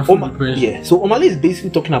 Yeah. So Omah Lay is basically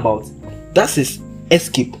talking about that's his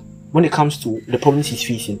escape when it comes to the problems he's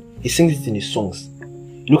facing. He sings it in his songs.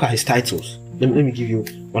 Look at his titles. Let me give you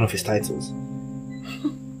one of his titles.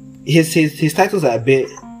 His titles are a bit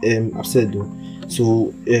absurd though.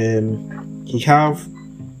 So he have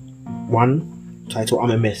one title,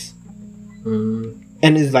 I'm a Mess, and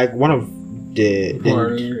it's like one of the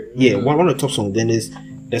one of the top songs. Then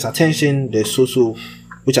there's Attention, there's So,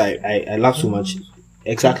 which I love so much.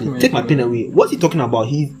 Exactly. Take My Pain Away. What's he talking about?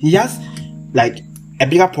 He has like a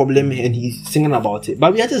bigger problem and he's singing about it.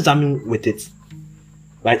 But we are just jamming with it.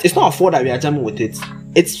 Right? It's not a fault that we are jamming with it.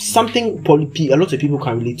 It's something probably a lot of people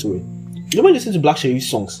can relate to it. You know when you listen to Black Sherif's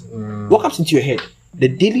songs, what comes into your head? The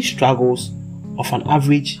daily struggles of an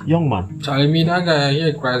average young man. Charlie, me that guy I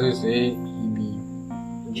hear cries say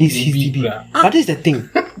he's DB. But this is the thing.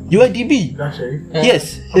 You are DB.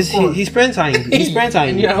 Yes. His parents are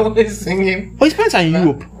in You're always singing. But his parents are in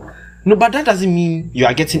Europe. No, but that doesn't mean you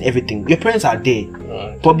are getting everything. Your parents are there.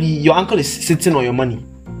 Probably your uncle is sitting on your money.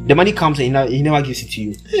 The money comes and he never gives it to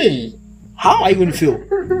you. Hey. How are you going to feel?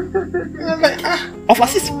 Of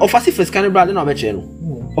as if it's kind of brother,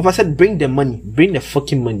 Of I said bring the money. Bring the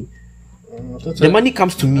fucking money. The money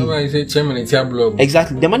comes to me.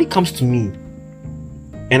 Exactly. The money comes to me.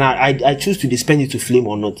 And I choose to spend it to Flame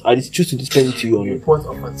or not. I choose to spend it to you or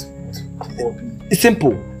not. It's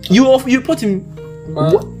simple. You put him.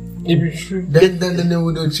 What? Then they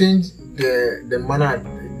will change the manner.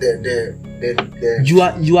 You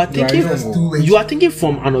are thinking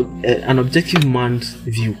from an objective man's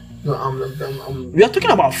view. No, we are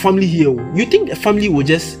talking about family here. You think a family will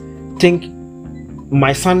just think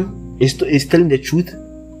my son is telling the truth?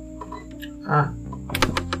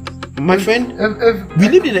 My friend, we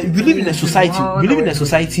live in a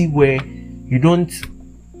society where you don't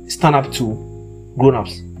stand up to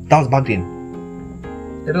grown-ups. That was back then.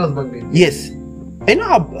 It was back then. Yes. And you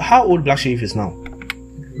know how old Black Sherif is now?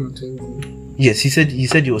 20. Yes, he said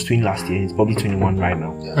he was 20 last year. He's probably 21 right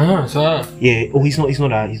now. Sir. Yeah. Oh, he's not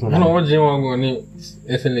that.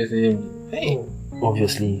 Hey.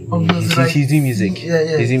 Obviously, he's doing music.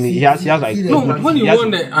 Yeah. He has like when he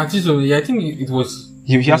won the artist of the year, I think it was.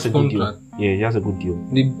 He has a good deal. Yeah, he has a good deal.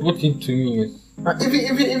 They brought it to me.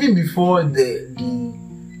 Even before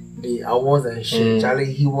the awards and shit,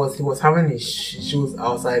 Charlie, he was having his shows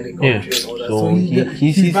outside the country and all that. So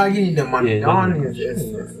he's bagging in the money.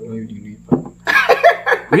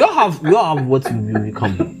 We all have what we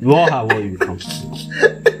become. We all have what we become.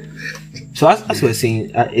 So as we're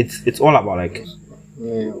saying, it's all about like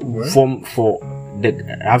for the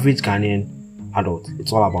average Ghanaian adult,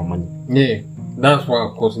 it's all about money. Yeah, that's why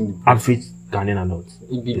I'm causing the average Ghanaian adult.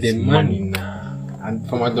 It be the money now, and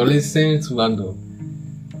from adolescent to adult.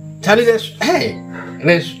 Charlie, let's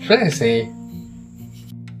stress, eh?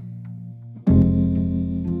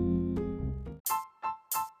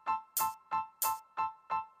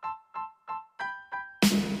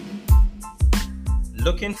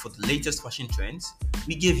 Looking for the latest fashion trends?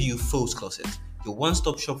 We give you Fo's Closet, your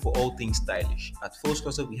one-stop shop for all things stylish. At Force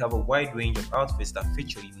Closet, we have a wide range of outfits that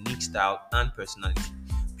fit your unique style and personality.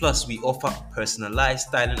 Plus, we offer personalized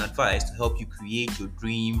styling advice to help you create your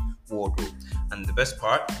dream wardrobe. And the best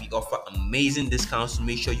part, we offer amazing discounts to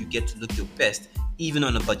make sure you get to look your best, even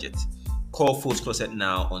on a budget. Call Force Closet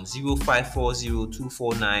now on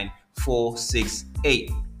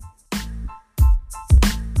 0540-249-468.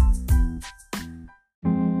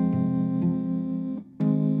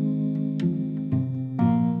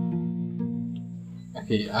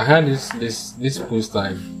 Okay, I had this post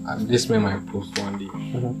like this made my post one day.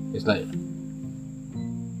 It's like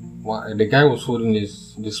the guy was holding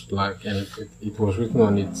this plaque and it was written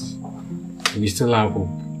on it, "We still have hope."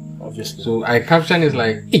 Obviously. So I captioned it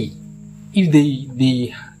like, "Hey, if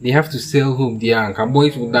they have to sell hope, their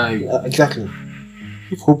boys will die." Exactly.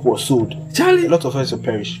 If hope was sold, Charlie, a lot of us will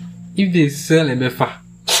perish. If they sell a befa,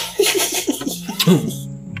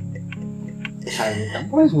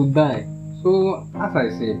 boys will die. So, as I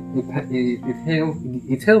said,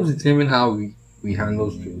 it helps determine how we handle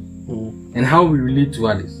stress and how we relate to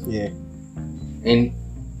others. Yeah. And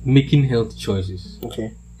making healthy choices.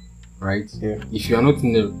 Okay. Right? Yeah. If you are not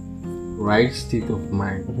in the right state of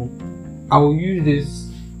mind, I will use this.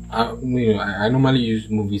 I normally use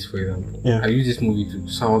movies, for example. Yeah. I use this movie to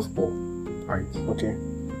Southpaw. Right? Okay.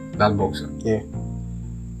 That boxer. Yeah.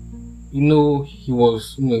 He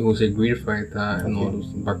was a great fighter and all those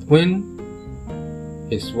things. But when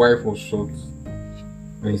his wife was shot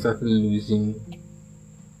and he started losing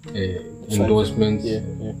endorsements,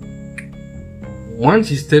 once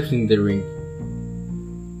he steps in the ring,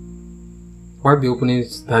 what the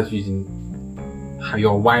opponents start using,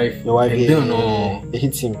 your wife, it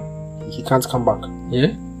hits him. He can't come back.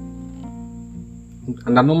 Yeah.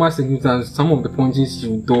 Under normal circumstances, some of the punches he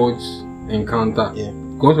will dodge and counter. Yeah.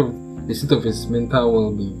 Because of the state of his mental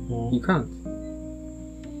well-being, he can't.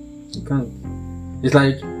 It's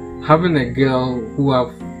like having a girl who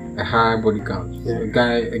have a high body count, a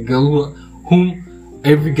girl whom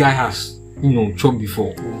every guy has, chopped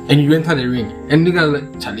before, and you enter the ring, and the guy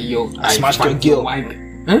like, Charlie, I smashed your girl.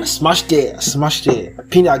 I smashed it. I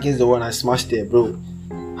pinned her against the wall and I smashed it, bro.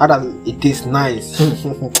 How does it taste? Nice.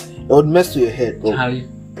 It would mess with your head, bro. Charlie.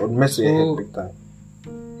 It would mess with your head big time.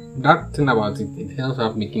 That thing about it helps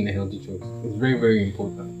us making a healthy choice. It's very, very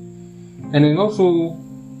important. And then also,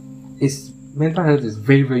 mental health is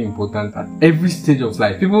very, very important at every stage of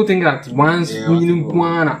life. People think that once you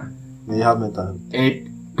have mental health.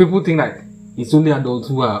 People think that it's only adults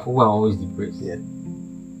who are always depressed. Yeah.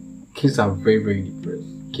 Kids are very, very depressed.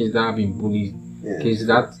 Kids that have been bullied. Yeah. Kids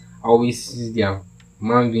that always see their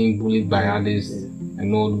mom being bullied by others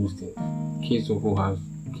and all those things. Kids also have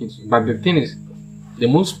kids. But the thing is, the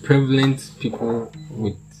most prevalent people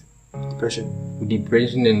with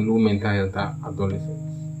depression and low mental health are adolescents.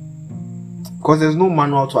 Because there's no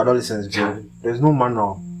manual to adolescence, bro. There's no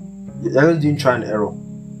manual. You're just doing trial and error.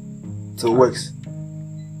 So it works.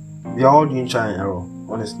 We are all doing trial and error,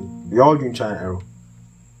 honestly. We are all doing trial and error.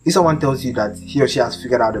 If someone tells you that he or she has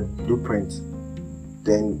figured out the blueprint,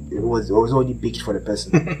 then it was already baked for the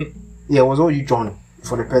person. Yeah, it was already drawn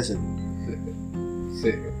for the person. So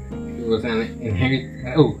it was an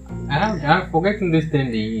inheritance. Oh, I'm forgetting this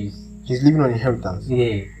term they use. He's living on inheritance.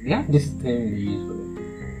 Yeah, they have this term they use for it.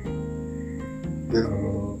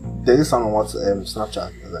 There's this someone on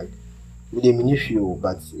Snapchat. It's like, with a mini few,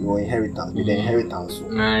 but your inheritance, with the inheritance.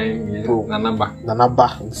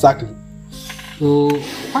 Nanaba, exactly. So,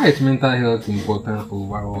 why is mental health important for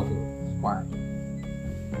overall health? Why?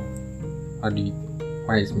 How do you think?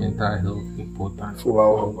 Why is mental health important for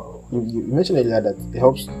overall health? You mentioned earlier that it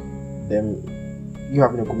helps you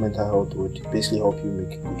having a good mental health would basically help you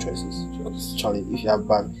make good choices. Charlie, if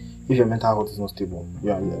your mental health is not stable,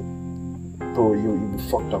 you'll be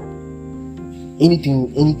fucked up. Anything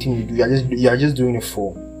you do, you are just doing it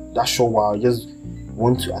for that short while. You just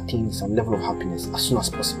want to attain some level of happiness as soon as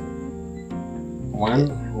possible.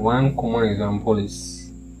 One common example is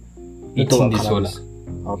eating disorder.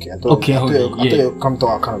 Okay, I thought you come to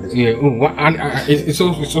our cannabis. Yeah, it's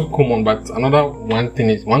so common, but another one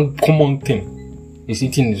common thing is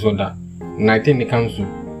eating disorder, and I think it comes to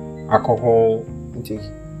alcohol intake,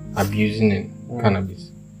 abusing and cannabis.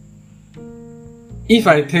 If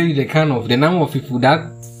I tell you the number of people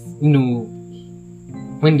that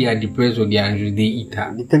when they are depressed or they are angry, they eat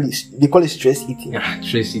that. They call it stress eating.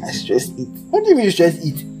 Stress eating. Stress eat. What do you mean stress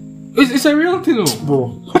eat? It's a real thing,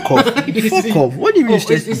 bro. Fuck off. What do you mean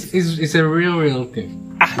stress eat? It's a real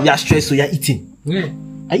thing. You're stressed, so you're eating. Yeah.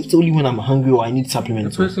 I eat only when I'm hungry or I need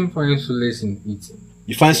supplements. A person finds solace in eating.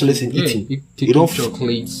 You find solace in eating. You don't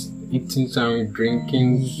chocolates, eating something,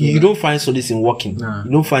 drinking. You don't find solace in walking. Nah.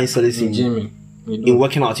 You don't find solace in gymming. In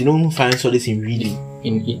working out. You don't find solace in reading.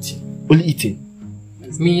 In eating. Only eating.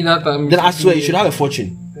 Me that time. Then I swear you should have a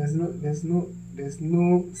fortune. There's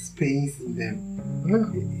no space in them.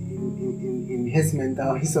 Yeah. In his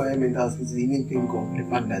or her mental space, he didn't think of the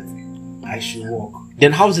fact that I should walk.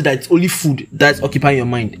 Then how is it that it's only food that's occupying your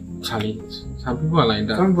mind? Challenge. Some people are like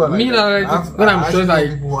that. Some people are Me like that that. like when I'm sure that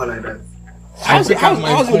People are like that. I pick up my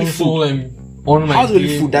how's it only console and on my How's it only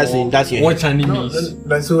game food that's or in your watch head?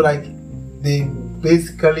 animes. So like they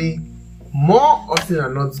basically more often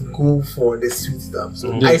than not go for the sweet stuff.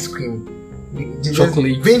 So ice cream, they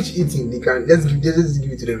Chocolate. just binge eating. They can just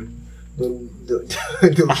give it to them.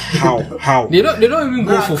 How? They don't even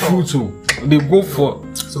go for food too. They go for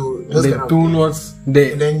So those the kind of donuts. and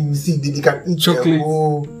The then you see they can eat Chocolate. a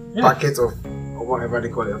whole Yeah. packet of or whatever they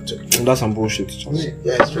call it of chocolate. That's some bullshit.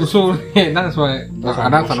 Yeah, it's true. so yeah, that's why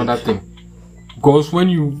that's another thing. Because when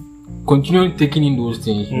you continue taking in those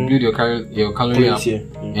things, you build your calorie up,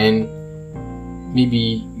 and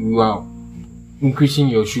maybe you are increasing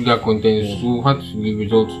your sugar content. So what will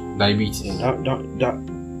result? Diabetes.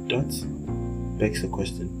 That begs the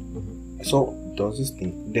question. So there was this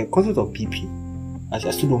thing, the concept of BP. I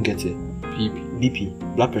still don't get it.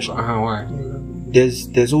 BP, blood pressure. Why?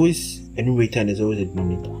 There's always a numerator and there's always a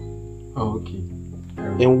denominator. Oh, okay.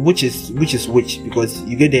 And which is which? Because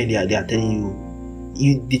you get there and they are telling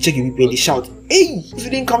you they check your BP and they shout, "Hey, if you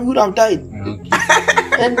didn't come, you would have died." Okay.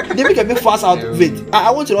 And they make a big fuss out of it.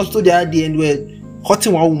 I went to the hospital the other day and we're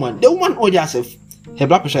hurting one woman. The woman already herself, her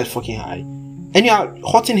blood pressure is fucking high. And you are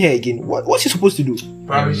hurting her again. What's she supposed to do?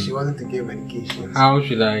 Probably she wanted to get medication. How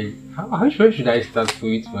should I start for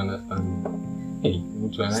you to understand? Hey,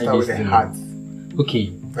 Start with the heart.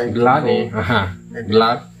 Okay, Thank blood. you.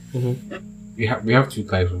 Blood. Mhm. We have two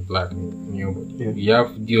types of blood in your body. Yeah. We have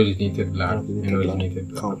deoxygenated blood and Deoxygenated blood. oxygenated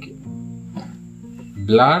blood. Count. Okay.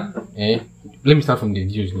 Blood. Let me start from the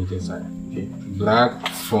deoxygenated side. Okay. Blood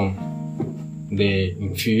from the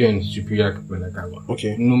inferior and superior vena cava.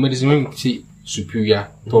 Okay. No medicine when we say superior,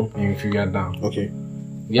 top and inferior down. Okay.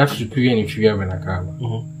 We have superior and inferior vena cava.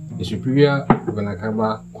 Mhm. The superior vena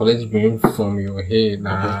cava collects blood from your head,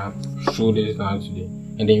 shoulders down to the,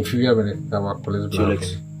 and the inferior vena cava collects To your blood.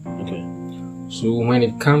 legs. Okay. So when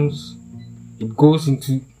it goes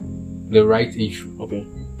into the right atrium, Okay.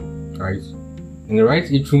 right? And the right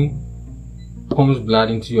atrium pumps blood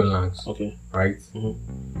into your lungs, Okay. right? Mhm.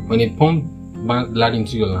 When it pumps blood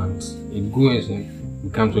into your lungs, it goes and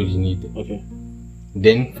becomes oxygenated. Okay.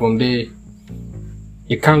 Then from there,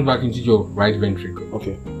 it comes back into your right ventricle,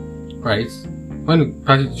 Okay. right? When it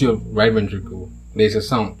passes into your right ventricle, there's a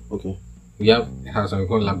sound. Okay. We have something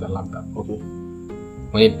called lambda. Okay.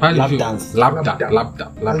 When it passes Lap into dance. lambda.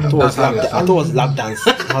 I thought it was lap dance.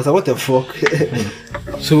 I was like, what the fuck?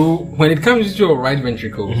 So when it comes into your right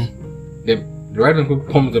ventricle, the right ventricle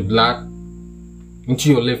pumps the blood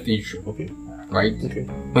into your left atrium, Okay. right? Okay.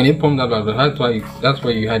 When it pumps that blood, that's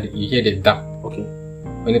why you hear the dap. Okay.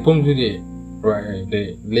 When it pumps to the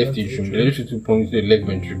left atrium, the left atrium pumps to the left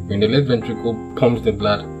ventricle. When the left ventricle pumps the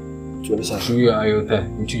blood To the side. through your aorta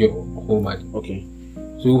into your whole body. Okay.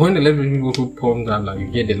 So when the left ventricle also pumps that blood, you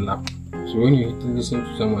hear the lap. So when you listen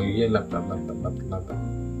to someone, you hear lap.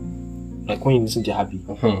 Like when you listen to Happy.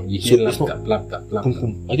 You So hear it's not- lap. Boom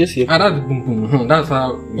boom. I guess yeah. That's the boom boom. That's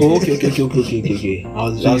how. Oh, okay. I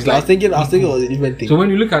was thinking it was a different thing. So when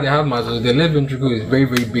you look at the heart muscles, the left ventricle is very,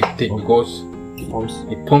 very big, thick because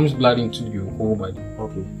it pumps blood into your whole body.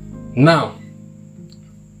 Okay. Now,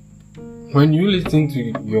 when you listen to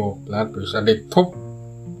your blood pressure, the top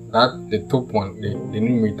one, the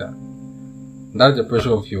numerator, that's the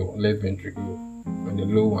pressure of your left ventricle, and the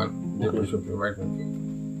low one, the pressure of your right ventricle.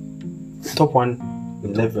 Top one, the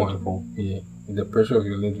The left top one, ventricle. yeah, is the pressure of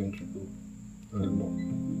your left ventricle,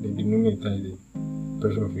 and the denominator is the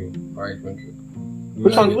pressure of your right ventricle.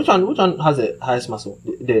 Which one has the highest muscle?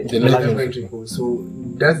 The The Left left ventricle. So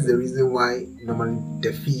that's the reason why normally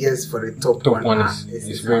the figures for the top Top one are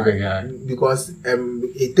is very, very high. because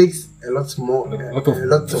it takes a lot more A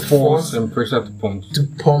lot of force and pressure to pump. to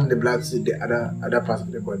pump the blood to the other parts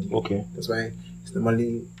of the body. Okay. That's why it's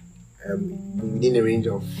normally within a range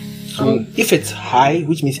of. So if it's high,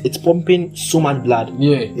 which means it's pumping so much blood.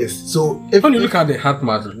 Yeah. Yes. So if When you look at the heart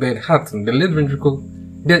muscle, the left ventricle,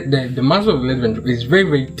 the muscle of the left ventricle is very,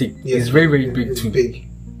 very thick. yes, It's very, very big it's too. big.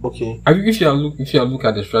 Okay. If you look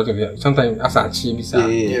at the structure of the heart, sometimes as a chibi,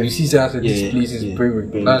 Yeah. you see that this Yeah, place is yeah. very, very.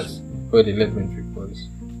 Very That's where the left ventricle is.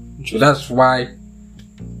 So that's why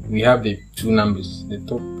we have the two numbers, the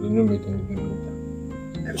top, the numerator, and the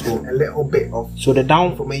denominator. a little bit of So the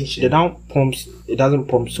down information. The down pumps. It doesn't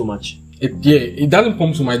pump so much. It doesn't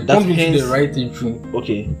pump so much. It That's pumps into hence- the right atrium,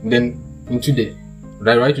 Okay. then into the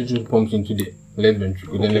right atrium pumps into the left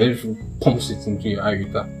ventricle, then the left ventricle pumps it into your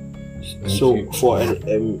aorta. So Into- for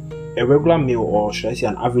a regular meal, or should I say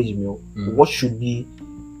an average meal, what should be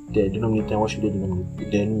the denominator? What should be the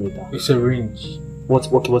denominator? it's a range. What's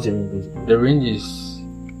the range? The range is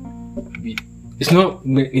it's not.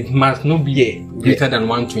 It must not be greater than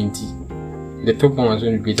 120. The top one must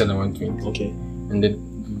not be greater than 120, Okay. and the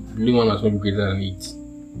below one must not be greater than 80.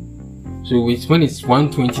 So it's when it's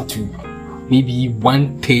 120 to maybe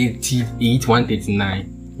 138, 139,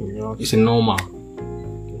 Yeah, it's a normal.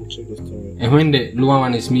 check this thing. And when the lower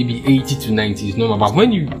one is maybe 80 to 90, it's normal. But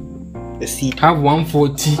when you The seed. have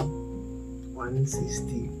 140,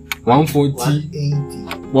 160, 140,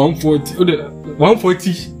 180. 140, oh, the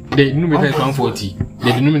 140, the numerator is 140,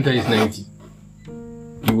 the denominator is 90.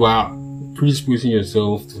 You are predisposing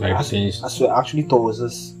yourself to hypertension. As I actually thought was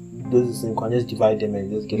this. Those things, can just divide them and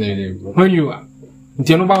just get. When you are,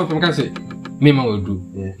 you know about what I say, me man will do.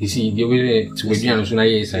 Yeah. You see, the way to be on so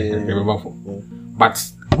yes, I remember for. Yeah.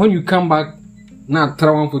 But when you come back now,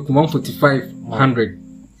 try 145, 100.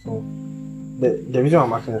 So the reason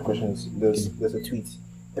I'm asking this question is there's a tweet.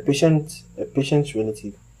 A patient's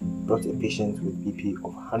relative brought a patient with BP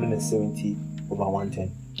of 170 over 110.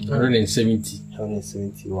 170.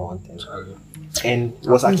 170 over 110. And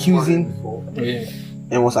was accusing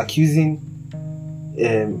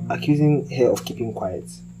Yeah. accusing her of keeping quiet.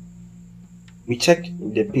 We check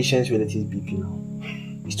the patient's relative BP now.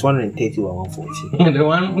 It's 230 over 140. The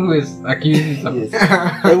one who is accused. Yes.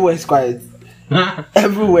 Everywhere is quiet.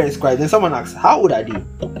 Everywhere is quiet. Then someone asks, how old are they?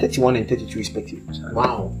 31 and 32 respectively.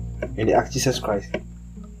 Wow. And they ask Jesus Christ.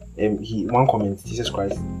 One comment, Jesus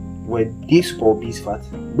Christ, were they super obese fat?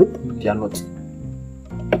 Nope, they are not.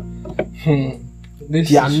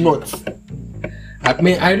 They are not. I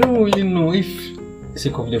mean, I don't really know if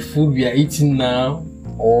sake of the food we are eating now,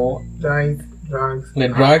 or Drugs, the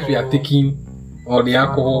drugs we are taking, or the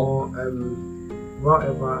alcohol.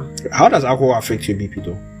 Whatever. How does alcohol affect your BP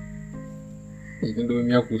though? Even though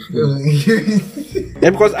we are Yeah,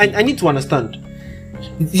 because I need to understand.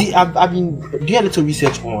 See, I've been doing a little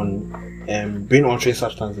research on brain altering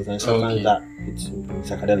substances and substances that it's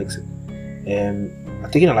psychedelics. I'm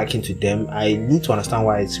taking a liking to them. I need to understand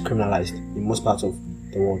why it's criminalized in most parts of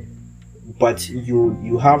the world. But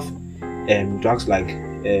you have drugs like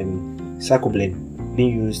psychoblin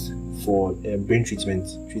being used for brain treatment,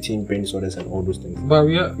 treating brain disorders and all those things. But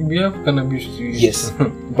we have cannabis too. Yes,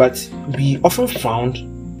 but we often frowned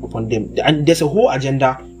upon them, and there's a whole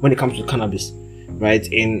agenda when it comes to cannabis, right?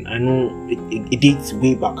 And I know it dates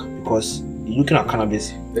way back, because looking at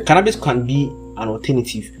cannabis can be an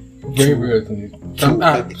alternative. Very alternative.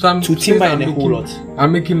 To timber in a whole lot.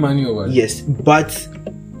 I'm making money over it. Yes, but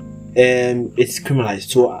it's criminalized.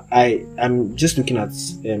 So I'm just looking at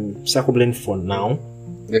psychoblin for now.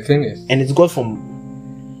 The thing is, and it's got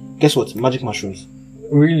from, guess what? Magic mushrooms.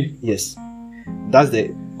 Really? Yes, that's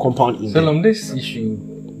the compound in so there. on this issue,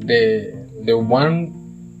 the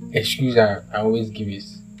one excuse I always give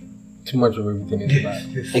is too much of everything is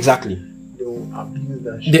bad. Exactly. They will abuse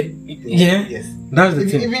that shit. Yes, that's the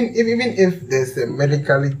thing. Even if there's a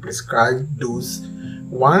medically prescribed dose,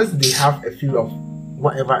 once they have a feel of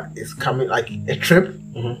whatever is coming, like a trip,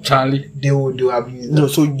 Charlie, they will abuse that. No,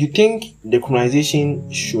 so you think the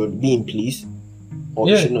criminalization should be in place, or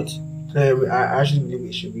it should not? I actually believe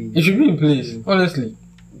it should be. It should be in place, honestly.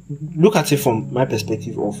 Look at it from my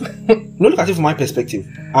perspective of. No, look at it from my perspective.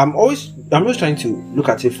 I'm always trying to look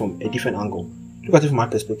at it from a different angle. Look at it from my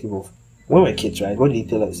perspective of when we were kids, right? What did they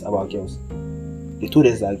tell us about girls? They told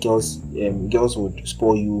us that girls would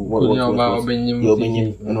spoil you, what, your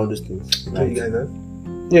opinion, and all those things. Tell you guys that?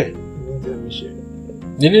 Yeah. You didn't tell me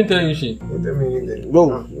shit. They didn't tell you shit. You tell me anything.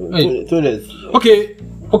 Well, Hey. told us.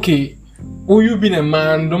 Okay. Oh, you being a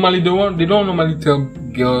man, normally they don't normally tell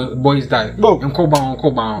boys that. No. Uncle bound.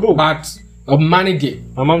 No. But manage it.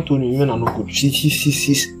 My mom told me women are not good.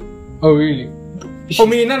 She's Oh really? For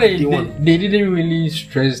me, they didn't really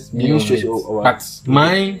stress They me didn't on stress it. you over. But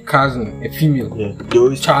my cousin, a female, yeah. They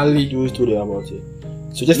always Charlie. told her about it.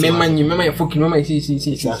 So just remember imagine. you fucking remember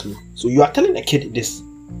see. Exactly. So you are telling a kid this,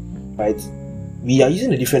 right? We are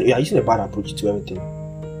using a bad approach to everything.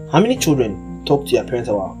 How many children talk to their parents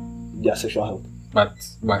about their sexual health? But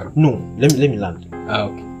why? No, let me land.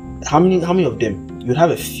 Okay. How many of them? You'd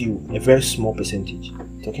have a very small percentage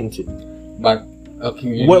talking to. But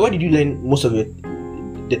okay. Where did you learn most of the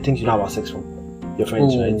things you know about sex from? Your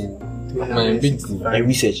friends, right? My big And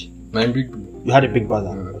research. My big You had a big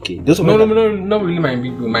brother. Okay, those are No, not really my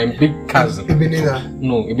big bro, my big cousin.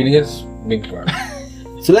 No, Ebenezer's big brother.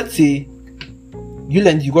 So let's say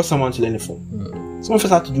you got someone to learn it from. Some of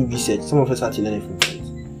us had to do research, some of us had to learn it from friends.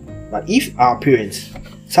 But if our parents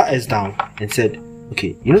sat us down and said,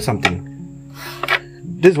 okay, you know something?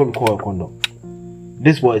 This is what we call a condom.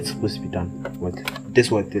 This is what it's supposed to be done with. This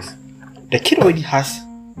is what it is. The kid already has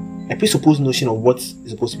a presupposed notion of what is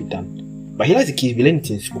supposed to be done. But here is the case, we learn it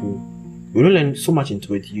in school. We don't learn so much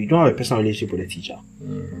into it. You don't have a personal relationship with the teacher.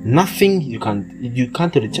 Nothing you can't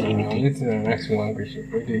tell the teacher anything.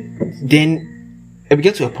 Then it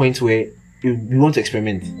gets to a point where you want to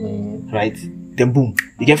experiment, right? Then boom,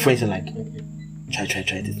 you get friends and like, try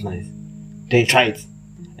it, it's nice. Then you try it,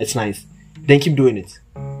 it's nice. Then keep doing it.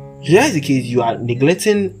 Here is the case, you are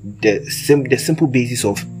neglecting the simple basis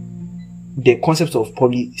of the concept of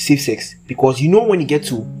probably safe sex, because you know when you get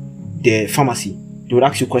to the pharmacy, they would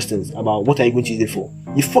ask you questions about what are you going to use it for.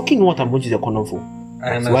 You fucking know what I'm going to use a condom for.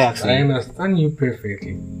 I understand you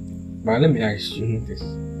perfectly, but let me ask you this: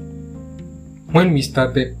 when we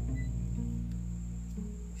started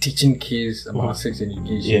teaching kids about sex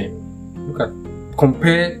education,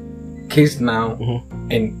 compare kids now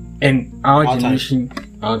and our generation,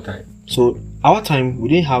 our time. So our time, we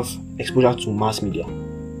didn't have exposure to mass media.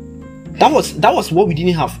 That was what we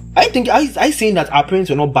didn't have. I think I saying that our parents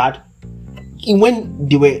were not bad when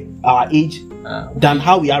they were our age than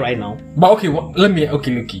how we are right now. But okay,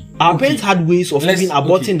 our parents had ways of even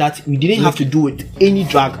aborting that we didn't have to do with any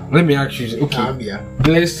drug. Let me ask you,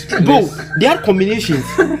 bro, they had combinations.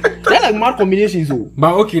 They're like mad combinations, though.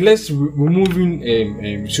 But okay, let's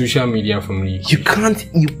removing social media from the you can't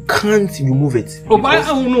remove it. Oh, but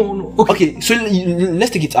no. Okay, so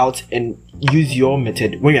let's take it out and use your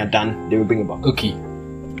method. When you are done, they will bring it back. Okay,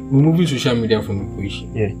 removing social media from the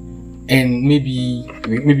equation. Yeah. And maybe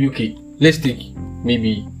okay, let's take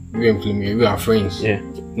maybe you and Fleming, we are friends. Yeah.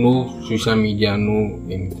 No social media, no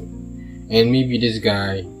anything. And maybe this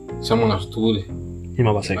guy, someone has told him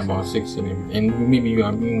about sex and everything. And maybe you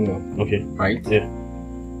are doing one. Okay. Right? Yeah.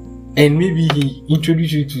 And maybe he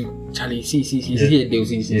introduced you to Charlie, see, here, they will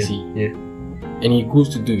see. Yeah. And he goes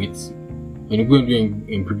to do it. And you go and do it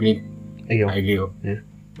in pregnant a girl. Yeah.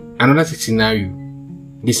 Another scenario.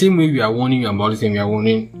 The same way we are warning you about this and we are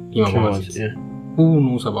warning him about sex. Yeah. Who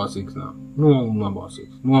knows about sex now? No one knows about sex.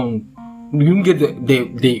 No one. You don't get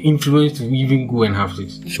the influence to even go and have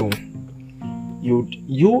sex. So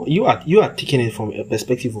you are taking it from a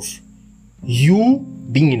perspective of you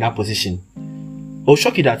being in that position. I'll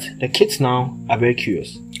shock you that the kids now are very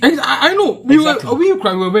curious. I know. We were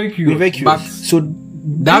very curious. We're very curious. But so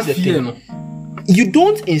that's the fear. No? You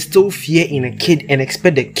don't instill fear in a kid and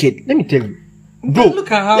expect the kid. Let me tell you. Bro,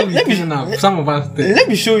 look at how let me now. Some of us think. Let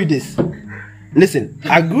me show you this. Listen,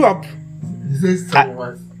 I grew up.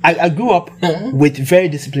 I grew up with very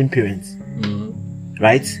disciplined parents,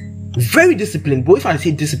 right? Very disciplined. But if I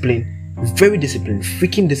say disciplined, very disciplined,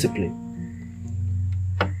 freaking disciplined,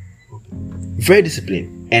 very disciplined,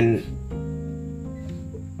 and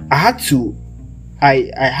I had to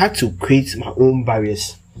create my own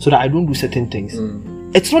barriers so that I don't do certain things.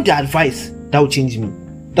 It's not the advice that will change me.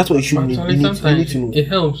 That's what you should need. You need to know. It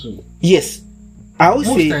helps you. Yes. I always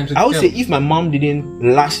say if my mom didn't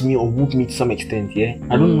lash me or whoop me to some extent,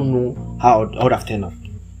 I don't know how I would have turned out.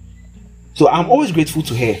 So I'm always grateful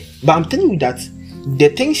to her. But I'm telling you that the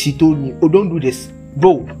things she told me, oh, don't do this,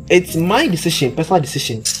 bro, it's my decision, personal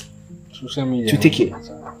decision, social media to take it.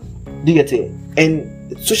 Do you get it?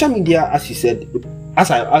 And social media, as you said,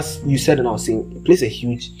 as you said and I was saying, it plays a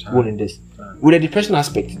huge role in this. With the depression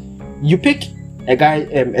aspect, you pick a guy,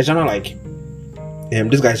 a genre like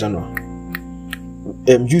this guy's genre,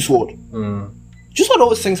 Juice WRLD. Juice WRLD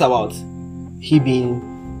always thinks about he being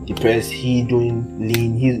depressed, he doing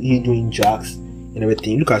lean, he doing drugs and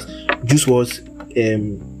everything. Look at Juice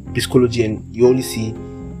WRLD's psychology, and you only see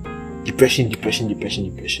depression.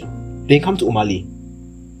 Then you come to Omah Lay.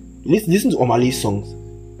 Listen to Omah Lay's songs.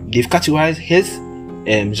 They've categorized his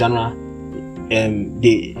genre.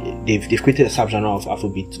 They've created a subgenre of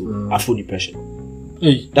Afrobeat to Afro depression.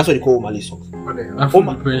 Hey. That's what they call Omah Lay songs.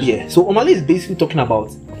 Yeah. So Omah Lay is basically talking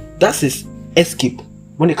about that's his escape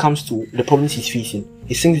when it comes to the problems he's facing.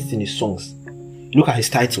 He sings it in his songs. Look at his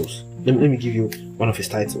titles. Let me give you one of his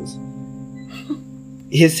titles.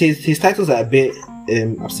 His titles are a bit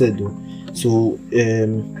absurd though. So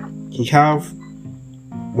he have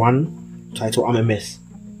one title, I'm a Mess,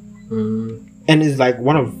 and it's like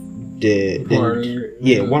one of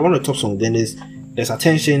one of the top songs. Then there's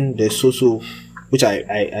Attention, there's So, which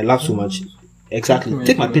I love so much. Exactly.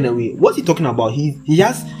 Take My Pain Away. What's he talking about? He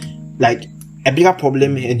has like a bigger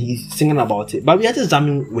problem and he's singing about it. But we are just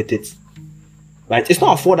jamming with it. Right? It's not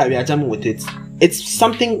our fault that we are jamming with it. It's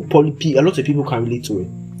something probably a lot of people can relate to it.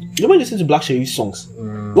 You know, when you listen to Black Sherif's songs,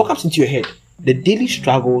 what comes into your head? The daily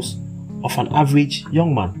struggles of an average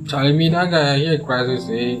young man. Charlie, me that guy here cries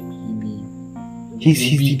say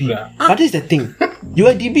he's DB. But this is the thing. You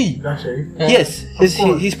are DB. Black Sherif? Yes.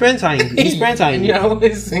 His parents are in You're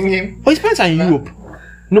always singing. his parents are in Europe.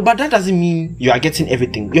 No, but that doesn't mean you are getting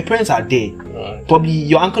everything. Your parents are there. Probably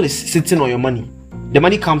your uncle is sitting on your money. The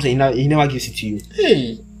money comes and he never gives it to you.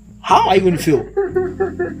 Hey. How are you going to feel?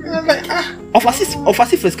 I'm like, Of as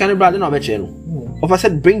if it's kind of brother, no bet you. Of I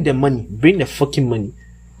said, bring the money, bring the fucking money.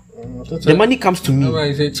 The money comes to me.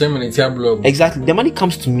 Exactly, the money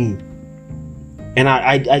comes to me, and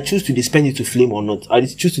I choose to dispense it to Flame or not. I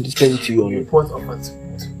choose to dispense it to you or not. Report offer to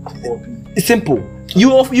It's simple.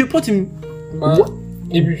 You put him. What?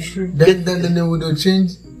 If you should, then they would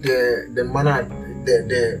change the manner.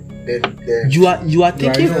 You are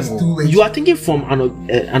thinking. Right. You are thinking from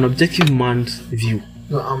an objective man's view.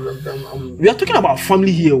 No, We are talking about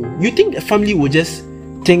family here. You think the family will just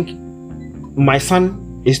think my son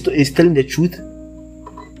is telling the truth?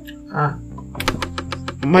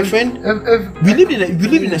 My friend, we live in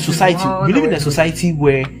a society. We live in a society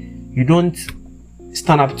where you don't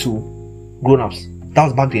stand up to grown-ups. That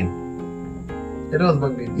was back then. It was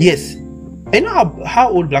back then. Yes. And you know how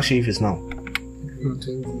old Black Sherif is now?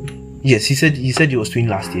 20. Yes, he said he was 20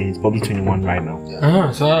 last year. He's probably 21 right now.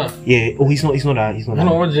 sir. Yeah. Oh, he's not that. I don't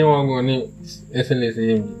know what Jim was going to SLS.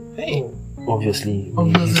 Hey. Obviously,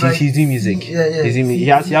 like, he's doing music. Yeah. He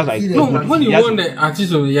has like No, when he won the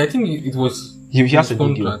artist of the year, I think it was. He has a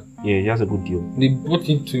good contract. deal. Yeah, he has a good deal. They brought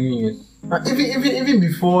it to me. Even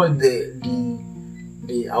before the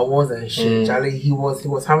awards and shit, Charlie, he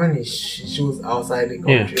was having his shows outside the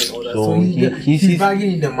country and all that. So he's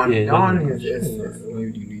bagging in the money. Yeah, That one is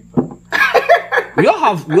we all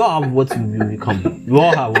have what we become. We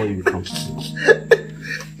all have what we become.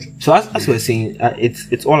 So as we're saying,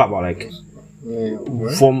 it's all about like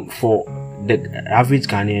for the average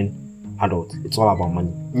Ghanaian adult, it's all about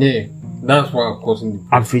money. Yeah, that's why I'm causing the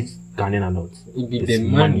average Ghanaian adult. It be the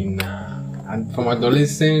money now, and from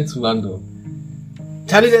adolescent to adult.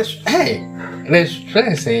 Charlie, let's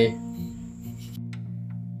stress, eh?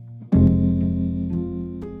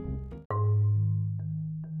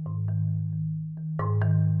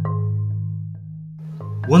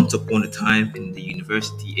 Once upon a time in the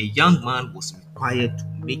university, a young man was required to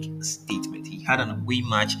make a statement. He had an away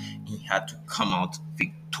match and he had to come out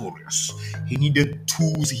victorious. He needed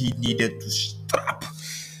tools, he needed to strap.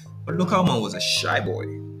 But local man was a shy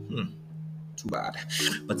boy. Too bad.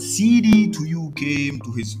 But CD2U came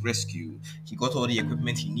to his rescue. He got all the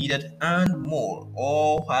equipment he needed and more,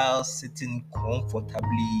 all while sitting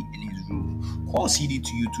comfortably in his room. Call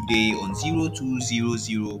CD2U today on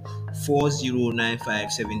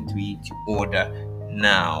 0200409573 to order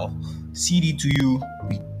now. CD2U,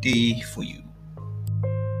 we day for you.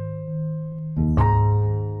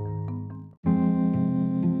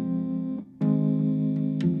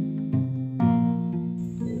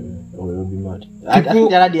 I think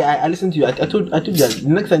the other day I listened to you. I told you the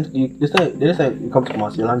next time you come to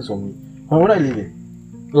Kumasi, you land on me. When are you leaving?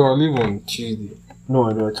 No, I leave on Tuesday.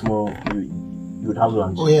 No, tomorrow you would have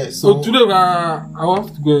lunch. Oh yeah. So today I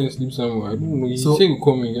have to go and sleep somewhere. I don't know. He said he'll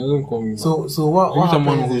call me. He doesn't call me. So what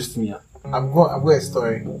someone happens host me? I've got a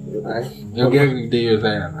story, right? You'll get every day you're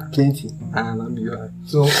like Plenty. and I'll be like.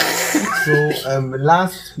 So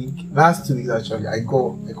last 2 weeks actually, I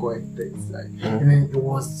got a text, right? And then it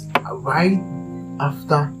was right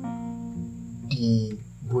after the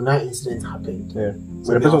Brunei incident happened. Yeah.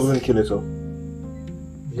 So the person was going to kill himself.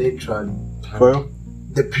 Literally. For real?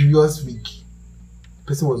 The previous week, the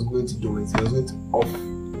person was going to do it. He was going to off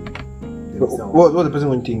themselves. What was the person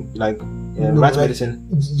going to think? Like, right medicine?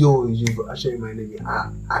 You've actually reminded me.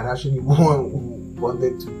 I actually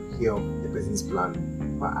wanted to hear the person's plan.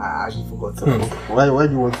 But I actually forgot something. Why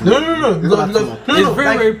do you want to? No. It's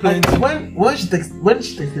very plain. When she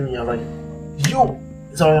texted me, I was like, yo.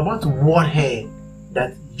 So I was about to warn her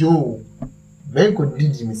that men could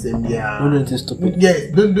lead me saying, yeah. Don't do anything stupid. Yeah,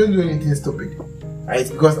 don't do anything stupid. Right?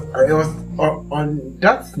 Because it was on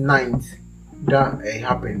that night that it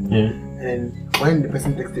happened. Yeah. And when the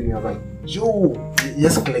person texted me, I was like, yo,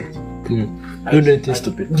 just clicked. Don't do anything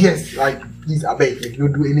stupid. Yes, like please, I beg, like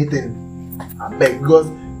don't do anything. I beg, because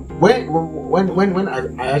when I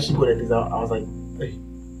actually got this, I was like, hey,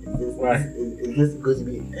 is this going to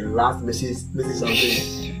be a last message something?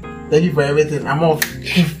 Thank you for everything. I'm off.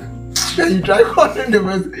 Then you try calling the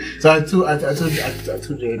message. So I told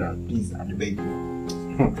you that please, I beg you,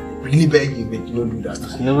 really beg you, but you don't do that.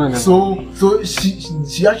 Never. So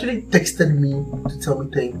she actually texted me to tell me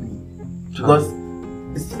thank me because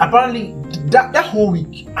apparently that whole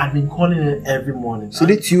week I've been calling her every morning. So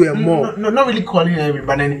did you and more? No, not really calling her every,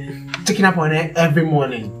 but then checking up on her every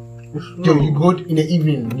morning. Yo, you go in the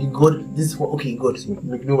evening. You go this okay, good.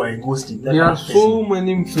 Make nobody go sleep. There are so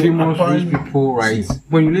many famous rich people, right?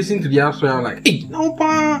 When you listen to the story, I'm like, hey, no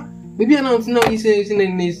pa, maybe I'm not now. He says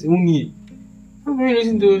in this only. When you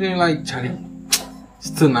listen to it, like Charlie,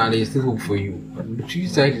 still now there's still hope for you. But the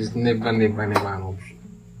suicide is never an option.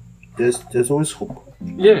 There's always hope.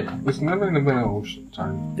 Yeah, it's never an option,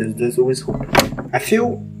 Charlie. There's always hope. I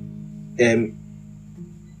feel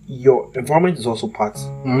your environment is also part.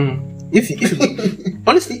 If you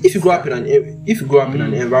honestly, if you grow up in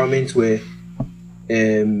an environment where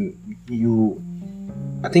I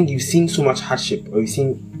think you've seen so much hardship or you've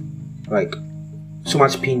seen like so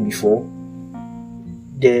much pain before,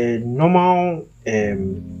 the normal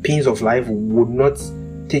pains of life would not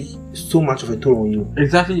take so much of a toll on you.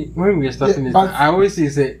 Exactly. When we are starting this, I always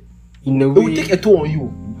say, in a way, it will take a toll on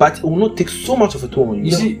you, but it will not take so much of a toll on you.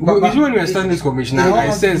 You see, when we are starting this conversation,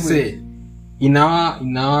 I said, say, in our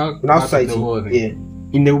society, of the world, yeah,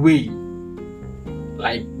 in a way,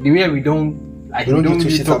 like the way we don't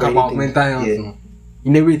really talk about mental health. Yeah.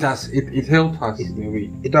 In a way, it helps us. In a way,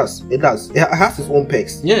 it does. It has its own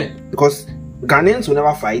perks. Yeah, because Ghanaians will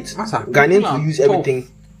never fight. Ghanaians will use everything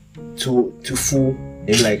to fool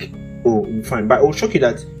and like, oh, you're fine. But I will shock you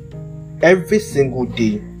that every single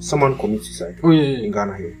day someone commits suicide. Oh yeah. In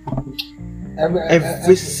Ghana here.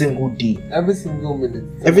 Every single day. Every single minute.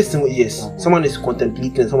 Every single someone is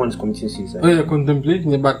contemplating, someone is committing suicide. Oh yeah,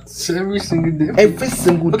 contemplating, but every single day. Every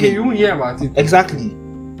single day. Okay, you won't hear about it. Exactly.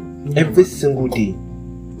 Every single day.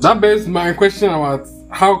 That begs my question about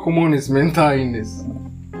how common is mental illness.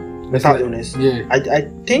 Mental illness. Yeah. I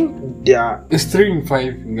think there are. It's 3 in 5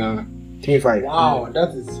 in Ghana. 3 in 5. Wow,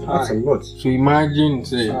 that is high. That's a lot. So imagine,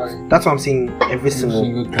 say. That's what I'm saying. Every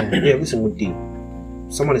single time. Yeah, every single day,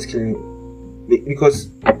 someone is killing. Because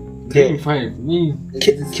 3 in 5.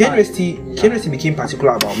 KNUST became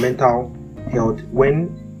particular about mental health when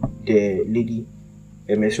the lady,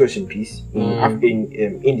 rest in peace,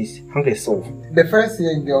 in this Hunger Solve. The first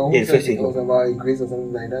year girl who said it was about Grace or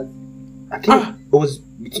something like that. I think it was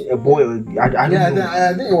a boy or I don't know.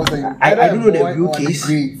 I think it was I don't know the real case.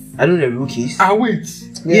 I don't know the real case. Wait.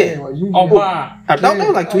 Yeah. That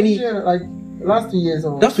was like 20. Like last 2 years.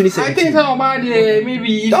 That's 2017. I think about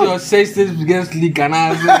maybe if your sex tape begins leak and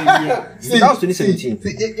that was 2017.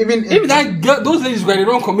 Even that girl, those ladies where they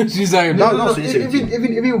don't commit suicide. No,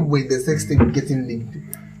 even with the sex tape getting leaked,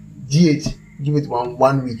 GH give it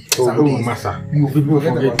one week. Massa. You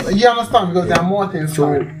understand because there are more things.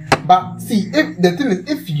 But see, if the thing is,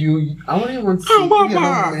 if you, I only want to say, if you're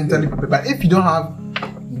not mentally prepared, but if you don't have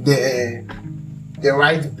the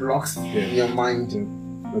right blocks in your mind,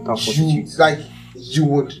 you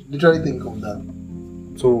would literally think of that.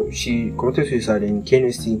 So she committed suicide in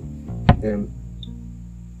KNUST.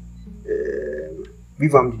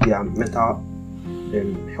 Revamped their mental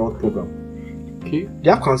health program. Okay.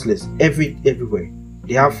 They have counselors everywhere.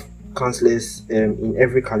 They have counselors in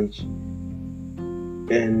every college.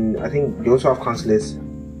 And I think they also have counselors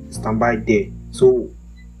standby there. So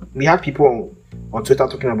we had people on Twitter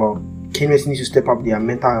talking about KNUST needs to step up their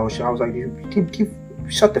mental health. I was like,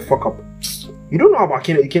 shut the fuck up. You don't know about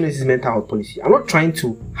KNUST's mental health policy. I'm not trying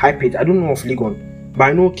to hype it. I don't know of Legon, but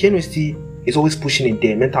I know KNUST is always pushing it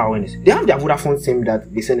there. Mental awareness. They have their Vodafone SIM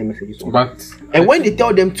that they send a message on. And when they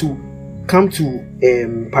tell them to come to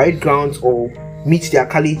parade grounds or meet their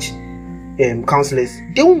college counselors,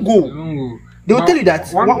 they won't go. They will tell you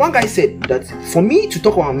that one guy said that for me to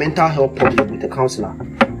talk about mental health problem with a counselor,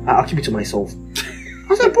 I'll keep it to myself.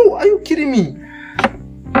 I said, bro, are you kidding me?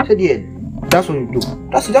 I said, yeah, that's what you do.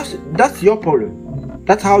 That's your problem.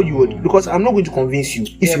 That's how you would, because I'm not going to convince you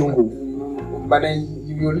if you don't go. But then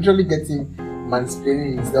you're literally getting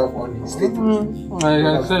mansplaining himself on his statement. Like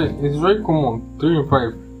I said, it's very common. 3 in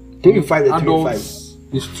 5. 3 in 5 and 3 in 5.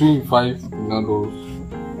 It's 2 in 5 in adults.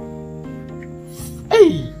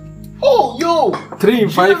 Hey! Oh, yo! 3 in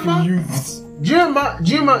 5 in youths. Do you remember,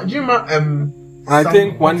 I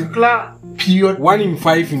think particular period 1 in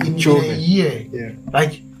 5 in children. Yeah.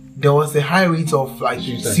 Like there was a high rate of like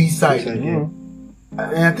suicide. Yeah.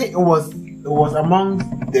 And I think it was among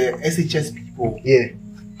the SHS people. Yeah.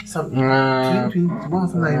 Something like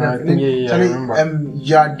that. I remember.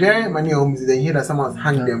 You are there many homes, then you hear that someone's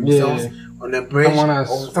hanged themselves on a bridge, or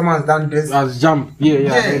someone's done this. Has jumped.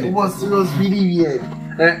 It was really weird.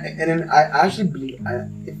 And then I actually believe,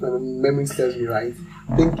 if my memory serves me right,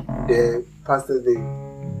 I think the pastors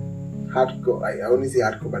hardcore. Like, I only say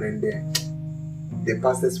hardcore, but then the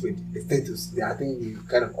pastors with the status. I think they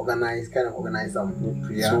kind of organize some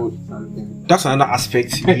prayer, So, something. that's another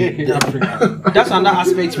aspect. That's another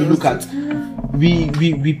aspect we look at. We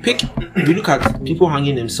look at people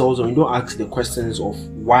hanging themselves, or we don't ask the questions of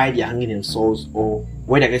why they're hanging themselves or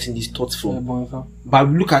where they're getting these thoughts from. But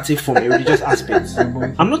we look at it from a religious aspect.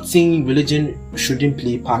 I'm not saying religion shouldn't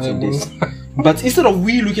play part in this, but instead of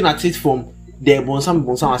we looking at it from the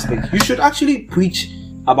bonsam aspect, you should actually preach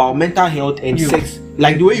about mental health and sex,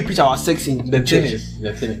 like the way you preach about sex in the church.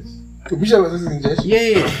 The thing is. The bishop was in church.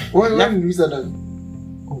 Yeah. When did we start that?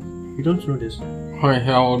 You don't know this?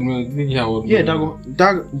 Yeah, Yeah,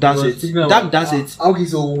 Doug does it. Doug does it. Okay,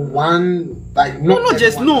 so one like Not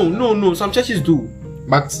just no. Some churches do.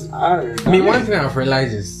 But I mean, one thing I've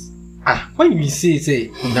realized is when we say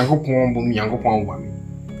Nyankopon bom Nyankopon wa me.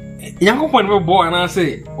 Nyankopon never bo and I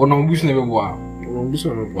say ono busu never bo a.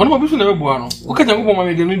 Ono busu never bo no. O ka Nyankopon ma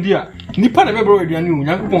me de no dia. Nipa never bro aduane o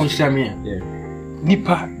Nyankopon hia me. Yeah.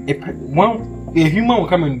 Nipa a human will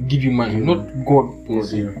come and give you money, not God.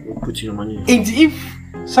 Put your money. And if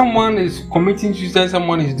someone is committing suicide,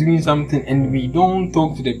 someone is doing something, and we don't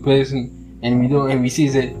talk to the person, and we say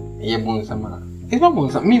that it's not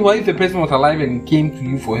bonsa. Meanwhile, if the person was alive and came to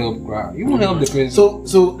you for help, you won't help the person.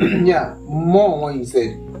 So yeah, more on what you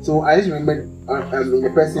said. So I just remember in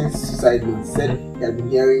the person's suicide note said he had been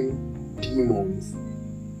hearing demons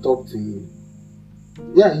talk to him.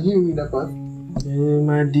 Yeah, you read that part.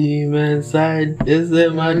 My demon side, this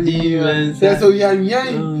is my demon side. Yeah, so yeah,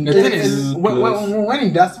 when he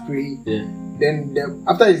does pray, then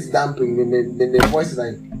after he's done praying, then the voice is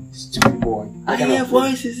like, stupid boy. I hear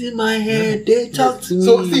voices in my head, they talk to me.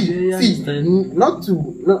 So see, not to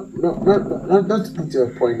put your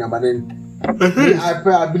point now, but then I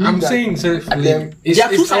believe I'm that saying there are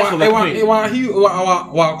two sides of a coin.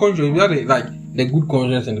 Our conscience, we have like the good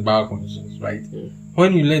conscience and the bad conscience, right?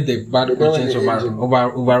 When you let the bad conscience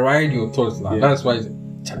override your thoughts, that's why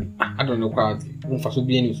Charlie, I don't know how to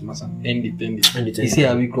end it. You see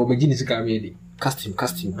how we grow, but you see how we cast him.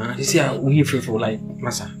 You see how we feel for like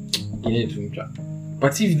massa.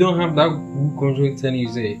 But if you don't have that good conscience, then you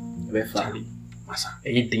say, Charlie, massa,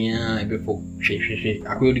 anything before she.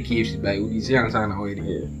 I could the KFC by you say answer now already.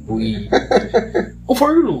 Oh,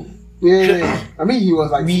 for you. Yeah, I mean he was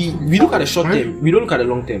like we look at the short term, we don't look at the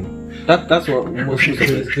long term. That's what most people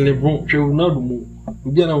say. LeBron,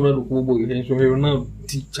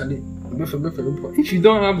 if you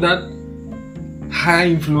don't have that high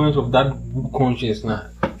influence of that good conscience now.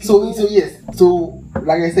 So yes. So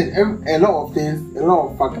like I said, a lot of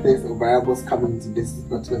factors or variables come into this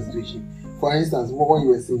particular situation. For instance, what you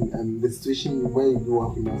were saying, the situation where you grew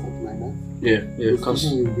up in or something like that. Yeah. The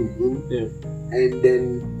situation you've been in. Yeah. And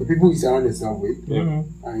then the people you surround yourself with. Right?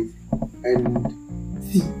 And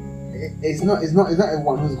see, it's not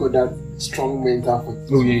everyone who's got that strong mental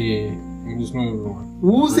fortitude. Oh yeah. It's not everyone.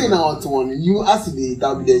 Who say now to one? You ask the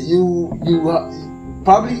that be there. You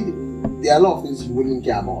probably there are a lot of things you wouldn't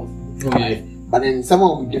care about. Okay. But then someone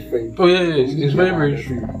will be different. Oh yeah. It's very, very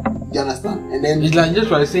true. You understand? And then it's like just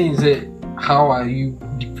what I saying is how are you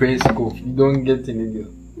depressed if you don't get any deal?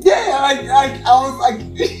 Yeah, I was like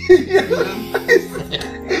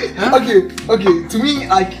okay. To me,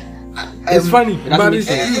 like it's funny, but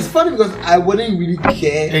it's funny because I wouldn't really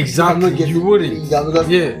care. Exactly, I'm not you wouldn't. Because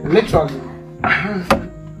literally,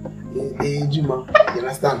 Juma, you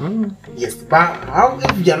understand? Yes, but how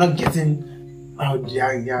if you're not getting out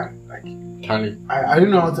there, like Charlie, I don't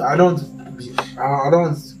know how to. I don't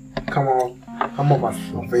want to come off as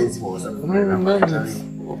offensive or something like that.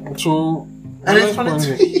 So. And it's funny to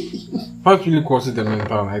me. What really causes the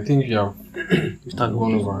mental? I think you have start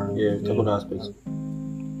going over couple aspects.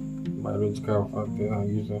 Biological factor and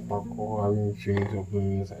use of alcohol, having feelings of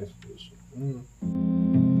loneliness, isolation.